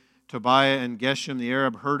Sanballat, Tobiah, and Geshem the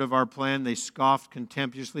Arab heard of our plan, they scoffed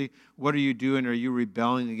contemptuously. 'What are you doing? Are you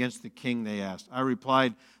rebelling against the king?' they asked. I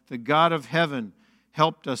replied, 'The God of heaven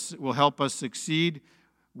will help us succeed.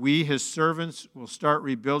 We, his servants, will start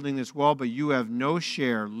rebuilding this wall, but you have no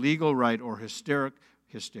share, legal right, or historic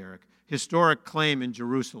claim in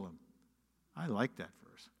Jerusalem.'" I like that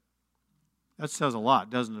verse. That says a lot,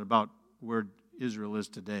 doesn't it, about where Israel is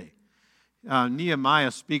today. Nehemiah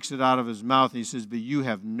speaks it out of his mouth, and he says, "But you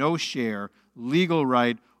have no share, legal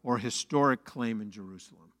right, or historic claim in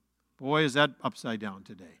Jerusalem." Boy, is that upside down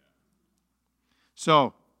today.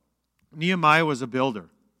 So, Nehemiah was a builder.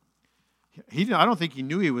 I don't think he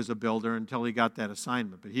knew he was a builder until he got that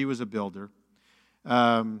assignment, but he was a builder.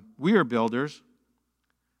 We are builders.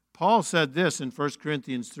 Paul said this in 1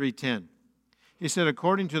 Corinthians 3:10. He said,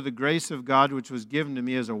 "According to the grace of God which was given to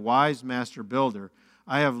me as a wise master builder,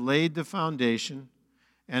 I have laid the foundation,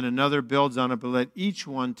 and another builds on it, but let each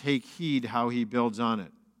one take heed how he builds on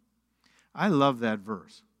it." I love that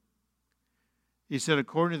verse. He said,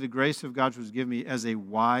 "According to the grace of God which was given me as a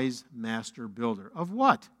wise master builder." Of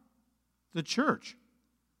what? The church.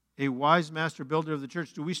 A wise master builder of the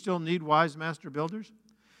church. Do we still need wise master builders?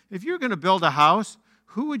 If you're going to build a house,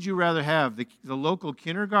 who would you rather have, the local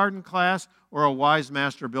kindergarten class or a wise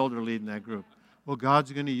master builder leading that group? Well,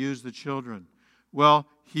 God's going to use the children. Well,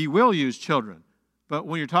 he will use children. But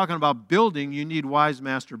when you're talking about building, you need wise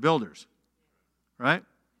master builders. Right?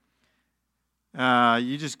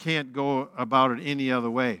 You just can't go about it any other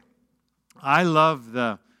way. I love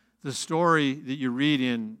the story that you read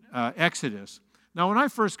in Exodus. Now, when I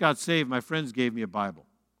first got saved, my friends gave me a Bible.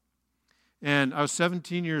 And I was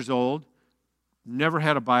 17 years old, never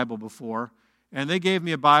had a Bible before. And they gave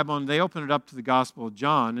me a Bible, and they opened it up to the Gospel of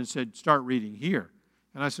John and said, "Start reading here."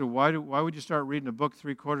 And I said, why would you start reading a book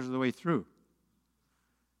 3/4 of the way through?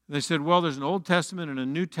 And they said, "Well, there's an Old Testament and a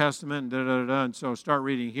New Testament, and so start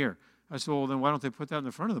reading here." I said, "Well, then why don't they put that in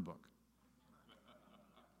the front of the book?"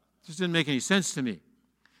 It just didn't make any sense to me,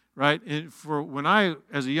 right? And for when I,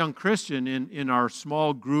 as a young Christian in our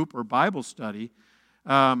small group or Bible study,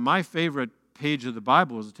 my favorite page of the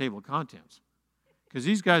Bible was the table of contents. Because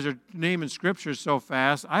these guys are naming scriptures so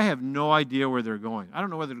fast, I have no idea where they're going. I don't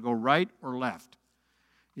know whether to go right or left.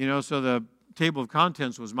 So the table of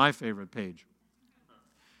contents was my favorite page.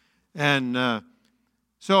 And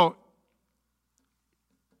so,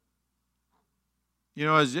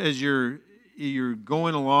 as you're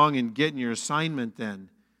going along and getting your assignment, then,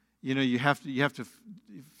 you have to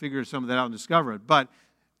figure some of that out and discover it. But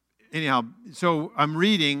anyhow, so I'm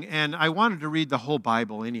reading, and I wanted to read the whole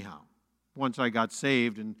Bible anyhow. Once I got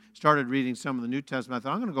saved and started reading some of the New Testament, I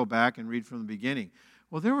thought, I'm going to go back and read from the beginning.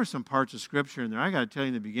 Well, there were some parts of Scripture in there. I got to tell you,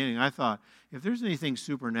 in the beginning, I thought, if there's anything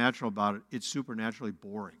supernatural about it, it's supernaturally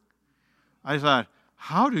boring. I thought,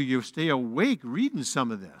 how do you stay awake reading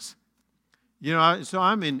some of this? So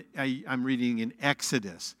I'm reading in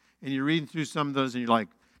Exodus, and you're reading through some of those, and you're like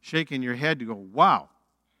shaking your head to go, wow,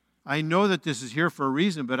 I know that this is here for a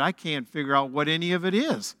reason, but I can't figure out what any of it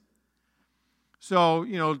is.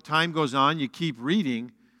 So, time goes on, you keep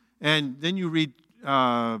reading, and then you read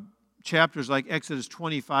chapters like Exodus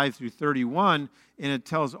 25 through 31, and it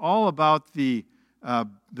tells all about the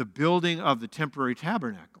building of the temporary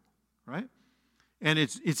tabernacle, right? And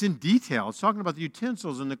it's in detail. It's talking about the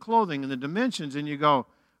utensils and the clothing and the dimensions, and you go,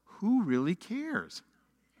 who really cares?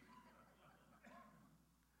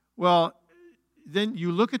 Well, then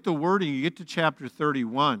you look at the wording, you get to chapter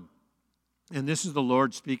 31, and this is the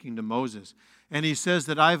Lord speaking to Moses. And he says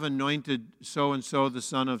that I've anointed so-and-so, the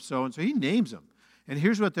son of so-and-so. He names them. And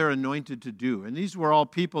here's what they're anointed to do. And these were all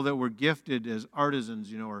people that were gifted as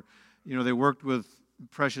artisans, or they worked with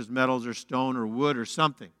precious metals or stone or wood or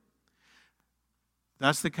something.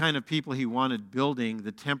 That's the kind of people he wanted building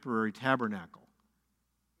the temporary tabernacle.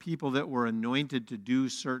 People that were anointed to do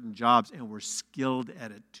certain jobs and were skilled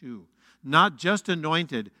at it too. Not just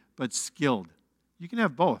anointed, but skilled. You can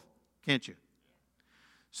have both, can't you?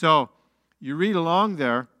 So you read along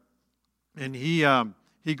there, and he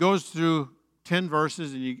goes through 10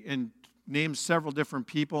 verses and names several different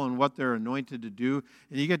people and what they're anointed to do.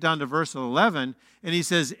 And you get down to verse 11, and he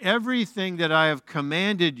says, everything that I have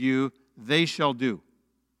commanded you, they shall do.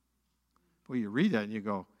 Well, you read that and you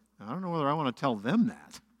go, I don't know whether I want to tell them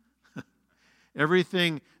that.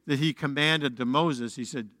 Everything that he commanded to Moses, he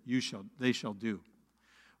said, they shall do.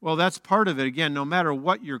 Well, that's part of it. Again, no matter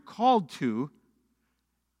what you're called to,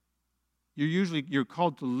 you're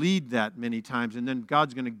called to lead that many times, and then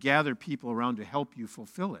God's going to gather people around to help you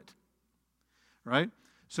fulfill it. Right?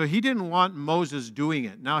 So he didn't want Moses doing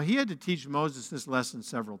it. Now, he had to teach Moses this lesson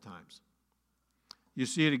several times. You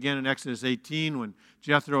see it again in Exodus 18 when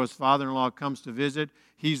Jethro, his father-in-law, comes to visit.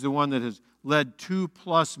 He's the one that has led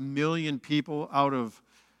 2+ million people out of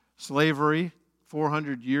slavery,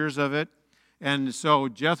 400 years of it. And so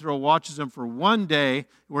Jethro watches him for one day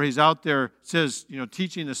where he's out there, says,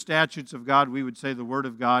 teaching the statutes of God, we would say the Word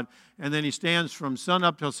of God. And then he stands from sun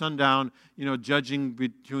up till sundown, judging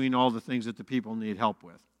between all the things that the people need help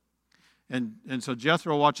with. And so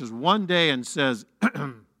Jethro watches one day and says,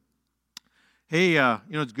 hey,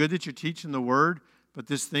 it's good that you're teaching the Word, but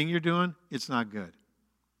this thing you're doing, it's not good.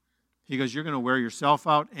 He goes, you're going to wear yourself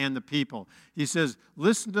out and the people. He says,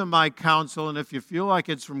 listen to my counsel, and if you feel like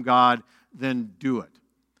it's from God, then do it.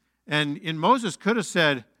 And Moses could have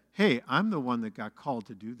said, hey, I'm the one that got called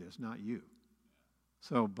to do this, not you.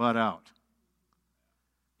 So butt out.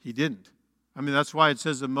 He didn't. That's why it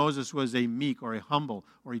says that Moses was a meek or a humble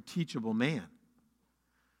or a teachable man.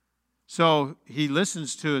 So he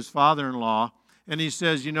listens to his father-in-law, and he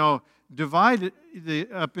says, divide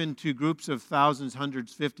up into groups of thousands,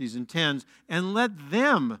 hundreds, 50s, and 10s, and let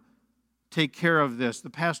them take care of this, the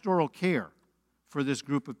pastoral care for this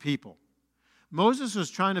group of people. Moses was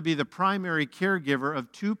trying to be the primary caregiver of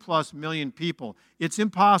 2+ million people. It's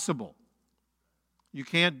impossible. You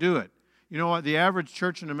can't do it. You know what? The average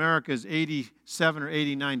church in America is 87 or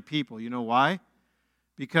 89 people. You know why?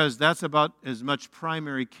 Because that's about as much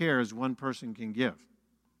primary care as one person can give.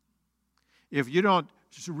 If you don't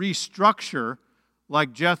restructure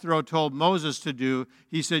like Jethro told Moses to do,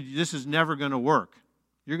 he said, this is never going to work.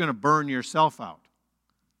 You're going to burn yourself out.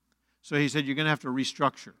 So he said, you're going to have to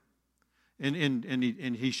restructure.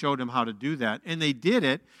 And he showed him how to do that. And they did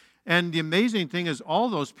it. And the amazing thing is all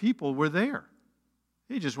those people were there.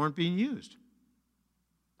 They just weren't being used.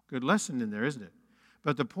 Good lesson in there, isn't it?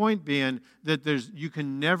 But the point being that you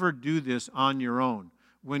can never do this on your own.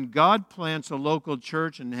 When God plants a local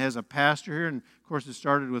church and has a pastor here, and of course it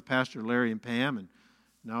started with Pastor Larry and Pam, and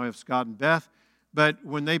now we have Scott and Beth. But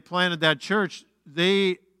when they planted that church,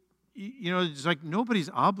 it's like nobody's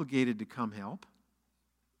obligated to come help.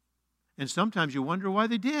 And sometimes you wonder why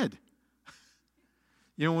they did.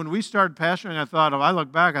 When we started pastoring, I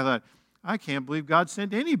look back, I thought, I can't believe God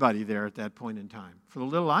sent anybody there at that point in time, for the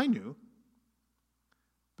little I knew.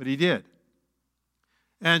 But he did.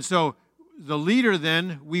 And so the leader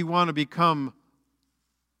then, we want to become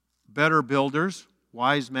better builders,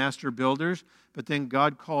 wise master builders, but then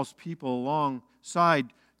God calls people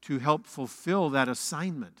alongside to help fulfill that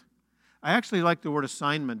assignment. I actually like the word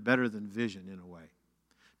assignment better than vision in a way.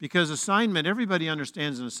 Because assignment, everybody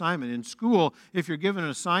understands an assignment. In school, if you're given an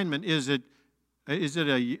assignment, is it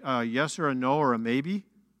a yes or a no or a maybe?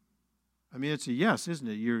 It's a yes, isn't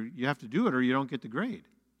it? You have to do it or you don't get the grade.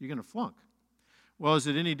 You're going to flunk. Well, is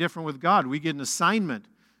it any different with God? We get an assignment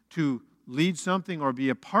to lead something or be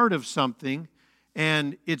a part of something,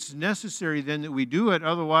 and it's necessary then that we do it,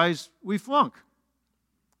 otherwise we flunk.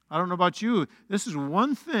 I don't know about you. This is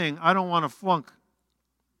one thing I don't want to flunk,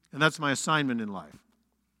 and that's my assignment in life.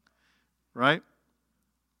 Right?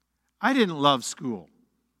 I didn't love school.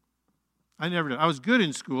 I never did. I was good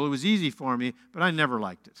in school. It was easy for me, but I never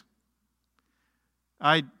liked it.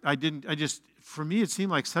 For me, it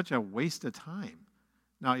seemed like such a waste of time.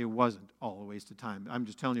 Now, it wasn't all a waste of time. I'm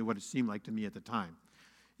just telling you what it seemed like to me at the time.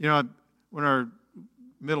 You know, when our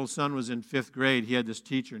middle son was in 5th grade, he had this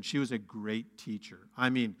teacher, and she was a great teacher. I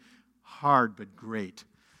mean, hard but great.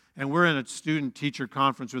 And we're in a student-teacher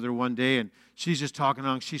conference with her one day, and she's just talking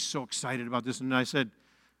along. She's so excited about this. And I said,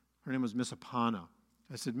 her name was Miss Apana.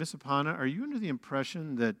 I said, Miss Apana, are you under the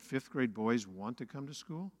impression that 5th grade boys want to come to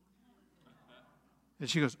school? And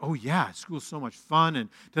she goes, oh, yeah, school's so much fun. And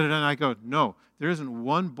da-da-da. And I go, no, there isn't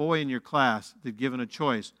one boy in your class that, given a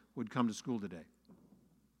choice, would come to school today.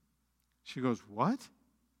 She goes, what?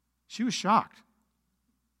 She was shocked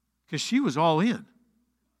because she was all in.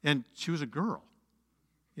 And she was a girl,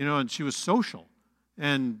 you know, and she was social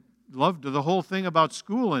and loved the whole thing about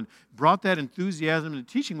school and brought that enthusiasm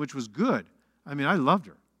into teaching, which was good. I mean, I loved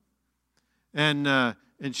her. And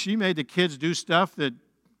she made the kids do stuff that,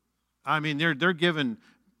 I mean, they're given,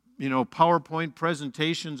 you know, PowerPoint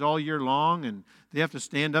presentations all year long, and they have to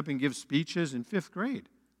stand up and give speeches in 5th grade.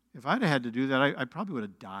 If I'd have had to do that, I probably would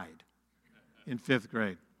have died in 5th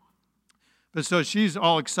grade. But so she's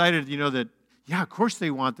all excited, you know, that, yeah, of course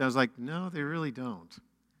they want that. I was like, no, they really don't.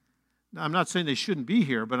 Now, I'm not saying they shouldn't be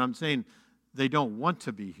here, but I'm saying they don't want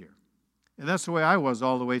to be here. And that's the way I was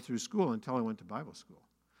all the way through school until I went to Bible school.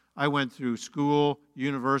 I went through school,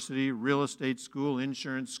 university, real estate school,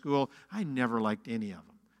 insurance school. I never liked any of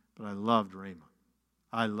them, but I loved Rhema.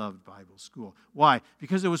 I loved Bible school. Why?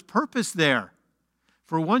 Because there was purpose there.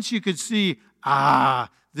 For once you could see,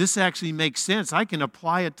 this actually makes sense. I can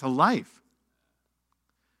apply it to life.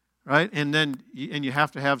 Right? And then, and you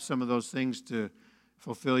have to have some of those things to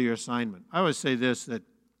fulfill your assignment. I always say this, that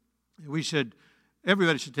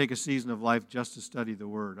everybody should take a season of life just to study the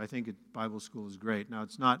Word. I think Bible school is great. Now,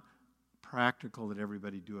 it's not practical that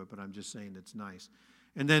everybody do it, but I'm just saying it's nice.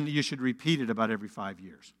 And then you should repeat it about every 5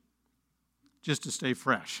 years, just to stay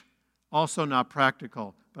fresh. Also not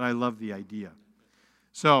practical, but I love the idea.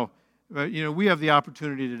 So, you know, we have the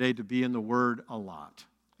opportunity today to be in the Word a lot,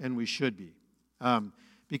 and we should be.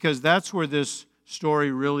 Because that's where this story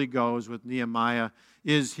really goes with Nehemiah,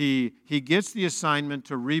 is he gets the assignment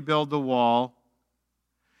to rebuild the wall,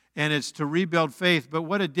 and it's to rebuild faith. But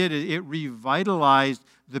what it did, it revitalized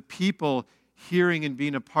the people hearing and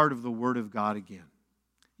being a part of the Word of God again.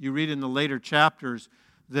 You read in the later chapters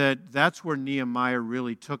that's where Nehemiah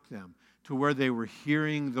really took them, to where they were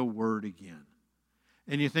hearing the Word again.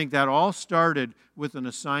 And you think that all started with an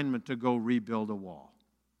assignment to go rebuild a wall.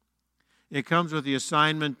 It comes with the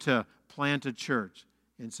assignment to plant a church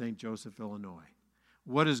in St. Joseph, Illinois.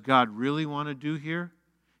 What does God really want to do here?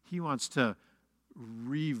 He wants to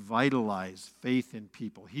revitalize faith in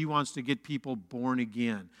people. He wants to get people born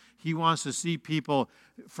again. He wants to see people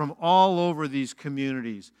from all over these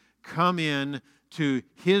communities come in to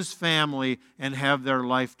His family and have their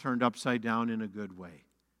life turned upside down in a good way.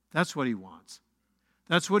 That's what He wants.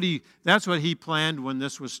 That's what he planned when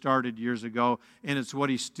this was started years ago, and it's what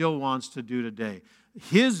He still wants to do today.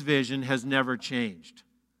 His vision has never changed,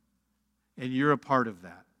 and you're a part of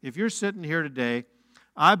that. If you're sitting here today,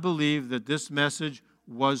 I believe that this message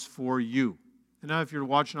was for you. And now if you're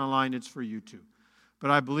watching online, it's for you too.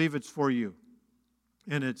 But I believe it's for you.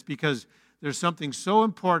 And it's because there's something so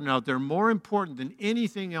important out there, more important than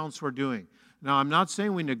anything else we're doing. Now, I'm not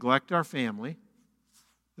saying we neglect our family.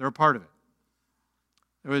 They're a part of it.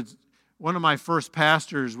 One of my first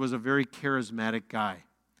pastors was a very charismatic guy,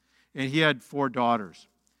 and he had 4 daughters.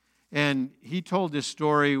 And he told this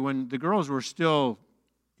story when the girls were still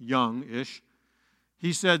young-ish.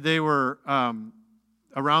 He said they were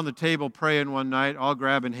around the table praying one night, all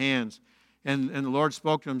grabbing hands. And the Lord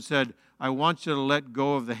spoke to him and said, I want you to let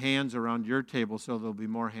go of the hands around your table so there'll be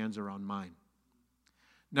more hands around mine.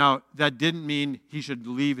 Now, that didn't mean he should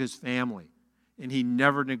leave his family. And he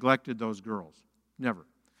never neglected those girls. Never.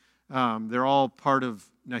 They're all part of,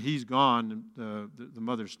 now he's gone, the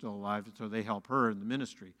mother's still alive, so they help her in the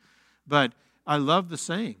ministry. But I love the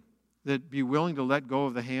saying, that be willing to let go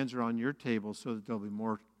of the hands around your table so that there'll be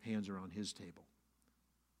more hands around His table.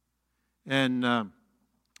 And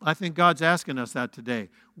I think God's asking us that today.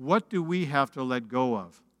 What do we have to let go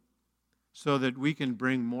of so that we can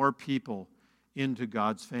bring more people into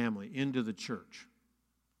God's family, into the church?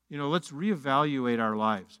 You know, let's reevaluate our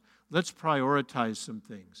lives. Let's prioritize some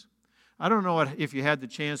things. I don't know if you had the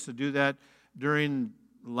chance to do that during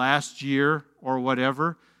last year or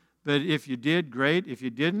whatever, but if you did, great. If you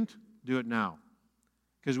didn't, do it now,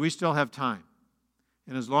 because we still have time.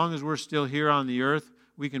 And as long as we're still here on the earth,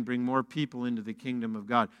 we can bring more people into the kingdom of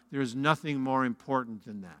God. There is nothing more important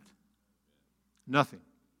than that. Nothing.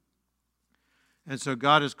 And so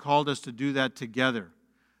God has called us to do that together.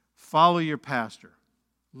 Follow your pastor.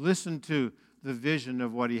 Listen to the vision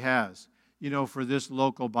of what he has, for this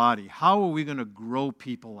local body. How are we going to grow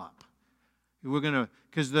people up?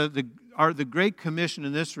 Because the Great Commission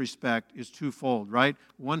in this respect is twofold, right?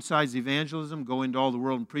 One side's evangelism, go into all the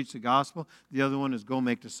world and preach the gospel. The other one is go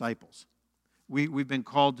make disciples. We've been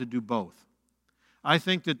called to do both. I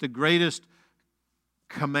think that the greatest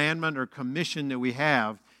commandment or commission that we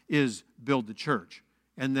have is build the church.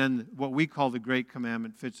 And then what we call the Great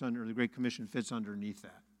Commandment the Great Commission fits underneath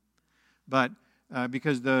that. But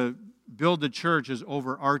because the build the church is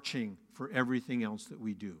overarching for everything else that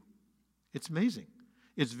we do. It's amazing.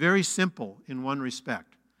 It's very simple in one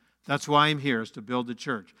respect. That's why I'm here, is to build the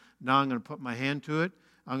church. Now I'm going to put my hand to it.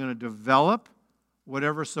 I'm going to develop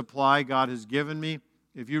whatever supply God has given me.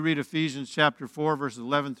 If you read Ephesians chapter 4, verses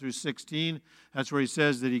 11 through 16, that's where he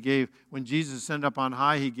says that he gave, when Jesus ascended up on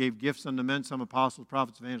high, he gave gifts unto men, some apostles,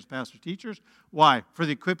 prophets, evangelists, pastors, teachers. Why? For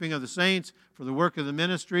the equipping of the saints, for the work of the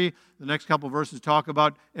ministry. The next couple of verses talk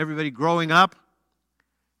about everybody growing up.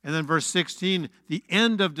 And then verse 16, the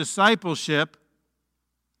end of discipleship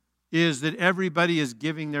is that everybody is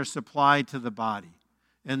giving their supply to the body.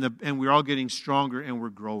 And we're all getting stronger and we're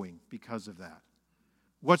growing because of that.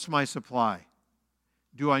 What's my supply?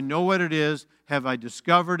 Do I know what it is? Have I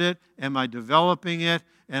discovered it? Am I developing it?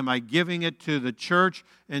 Am I giving it to the church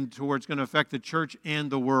and to where it's going to affect the church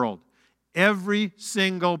and the world? Every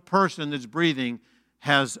single person that's breathing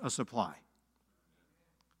has a supply.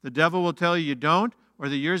 The devil will tell you don't, or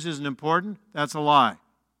that yours isn't important. That's a lie.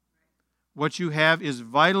 What you have is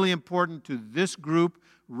vitally important to this group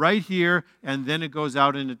right here, and then it goes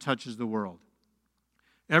out and it touches the world.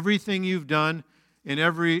 Everything you've done and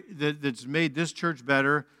that's made this church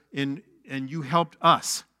better, and you helped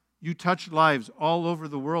us. You touched lives all over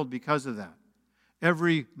the world because of that.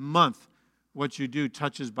 Every month, what you do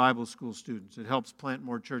touches Bible school students. It helps plant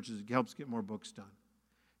more churches. It helps get more books done.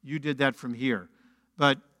 You did that from here.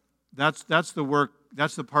 But that's the work.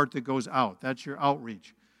 That's the part that goes out. That's your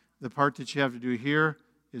outreach. The part that you have to do here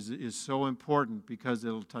is so important because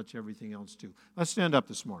it'll touch everything else too. Let's stand up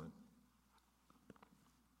this morning.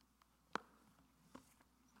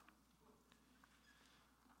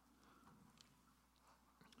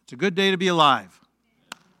 It's a good day to be alive.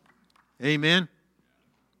 Amen.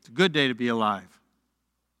 It's a good day to be alive.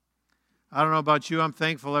 I don't know about you, I'm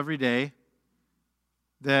thankful every day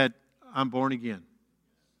that I'm born again.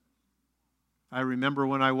 I remember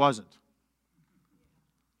when I wasn't.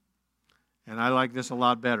 And I like this a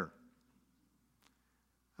lot better.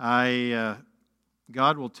 God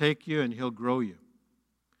will take you and He'll grow you.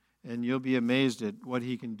 And you'll be amazed at what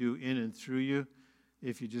He can do in and through you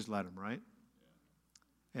if you just let Him, right?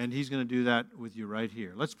 And He's going to do that with you right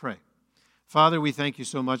here. Let's pray. Father, we thank you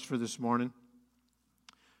so much for this morning.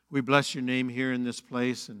 We bless your name here in this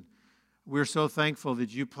place, and we're so thankful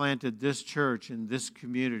that you planted this church in this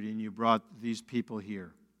community and you brought these people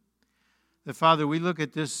here. That, Father, we look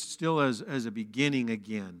at this still as a beginning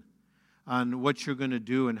again on what you're going to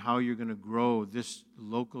do and how you're going to grow this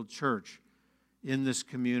local church in this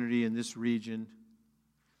community, in this region,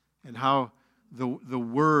 and how the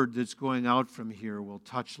word that's going out from here will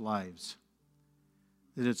touch lives.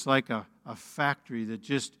 That it's like a factory that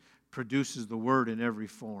just produces the word in every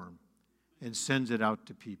form and sends it out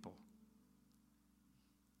to people.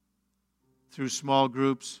 Through small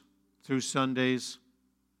groups, through Sundays,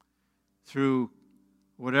 through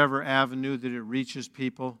whatever avenue that it reaches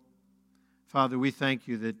people. Father, we thank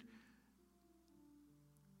you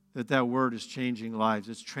that word is changing lives.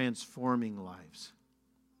 It's transforming lives.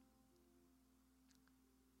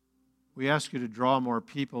 We ask you to draw more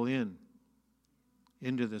people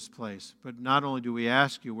into this place. But not only do we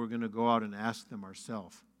ask you, we're going to go out and ask them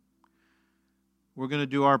ourselves. We're going to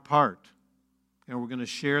do our part. And we're going to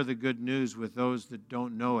share the good news with those that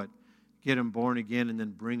don't know it. Get them born again and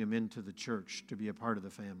then bring them into the church to be a part of the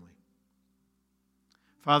family.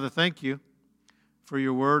 Father, thank you for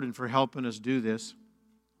your word and for helping us do this.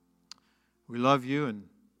 We love you, and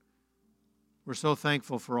we're so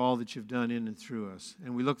thankful for all that you've done in and through us.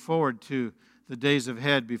 And we look forward to the days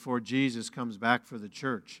ahead before Jesus comes back for the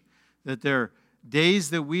church. That they're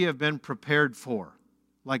days that we have been prepared for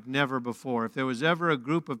like never before. If there was ever a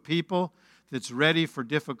group of people that's ready for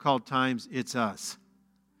difficult times, it's us.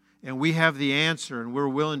 And we have the answer, and we're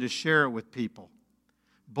willing to share it with people,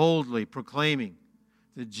 boldly proclaiming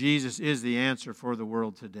that Jesus is the answer for the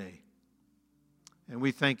world today. And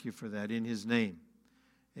we thank you for that in His name.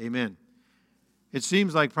 Amen. It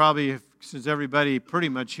seems like probably since everybody pretty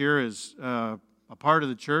much here is a part of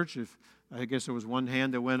the church, I guess there was one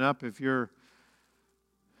hand that went up. If you're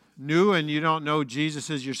new and you don't know Jesus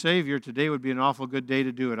as your Savior, today would be an awful good day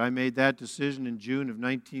to do it. I made that decision in June of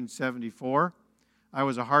 1974. I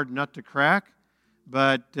was a hard nut to crack,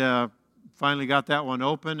 but finally got that one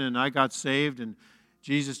open, and I got saved, and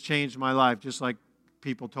Jesus changed my life just like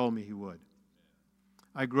people told me He would.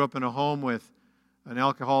 I grew up in a home with an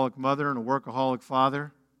alcoholic mother and a workaholic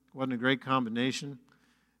father. Wasn't a great combination.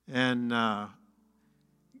 And God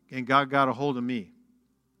got a hold of me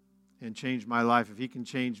and changed my life. If He can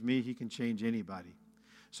change me, He can change anybody.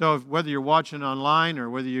 So whether you're watching online or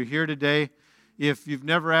whether you're here today, if you've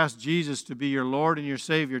never asked Jesus to be your Lord and your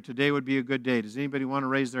Savior, today would be a good day. Does anybody want to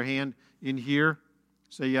raise their hand in here?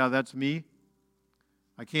 Say, yeah, that's me.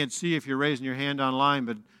 I can't see if you're raising your hand online,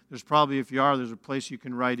 but there's probably, if you are, there's a place you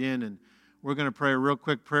can write in, and we're going to pray a real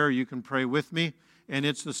quick prayer. You can pray with me, and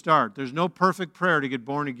it's the start. There's no perfect prayer to get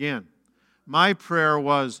born again. My prayer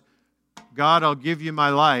was, God, I'll give you my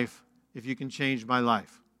life if you can change my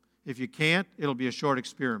life. If you can't, it'll be a short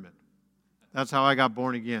experiment. That's how I got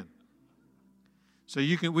born again. So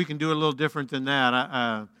we can do it a little different than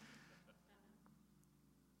that.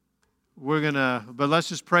 But let's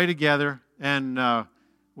just pray together, and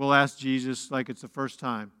we'll ask Jesus like it's the first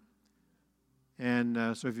time.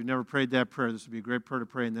 And so if you've never prayed that prayer, this would be a great prayer to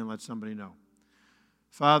pray, and then let somebody know.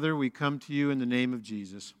 Father, we come to you in the name of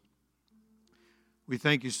Jesus. We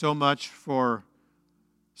thank you so much for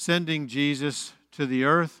sending Jesus to the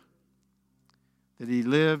earth, that He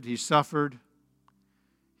lived, He suffered,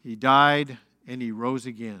 He died, and He rose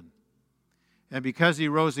again. And because He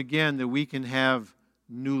rose again, that we can have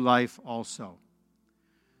new life also.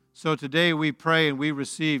 So today we pray and we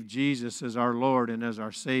receive Jesus as our Lord and as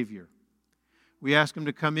our Savior. We ask Him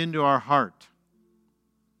to come into our heart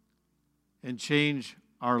and change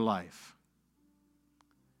our life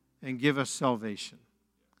and give us salvation.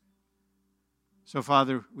 So,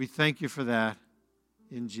 Father, we thank you for that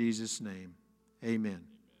in Jesus' name. Amen.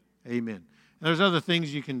 Amen. And there's other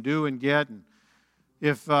things you can do and get. And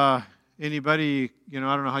if anybody, I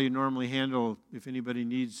don't know how you normally handle if anybody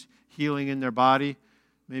needs healing in their body.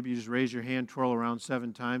 Maybe you just raise your hand, twirl around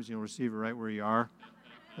 7 times, and you'll receive it right where you are.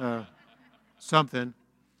 Something.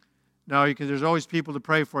 No, there's always people to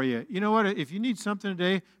pray for you. You know what? If you need something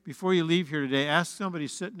today, before you leave here today, ask somebody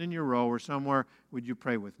sitting in your row or somewhere, would you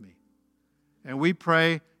pray with me? And we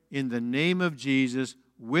pray in the name of Jesus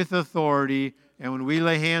with authority, and when we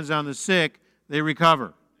lay hands on the sick, they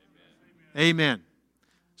recover. Amen. Amen.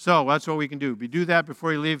 So that's what we can do. We do that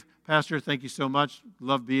before you leave. Pastor, thank you so much.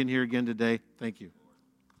 Love being here again today. Thank you.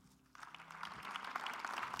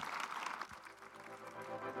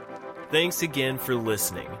 Thanks again for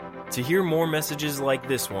listening. To hear more messages like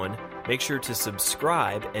this one, make sure to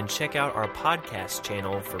subscribe and check out our podcast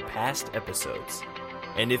channel for past episodes.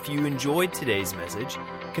 And if you enjoyed today's message,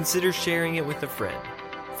 consider sharing it with a friend.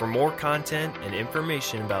 For more content and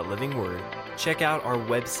information about Living Word, check out our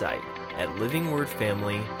website at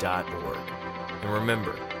livingwordfamily.org. And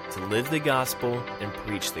remember to live the gospel and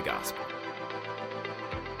preach the gospel.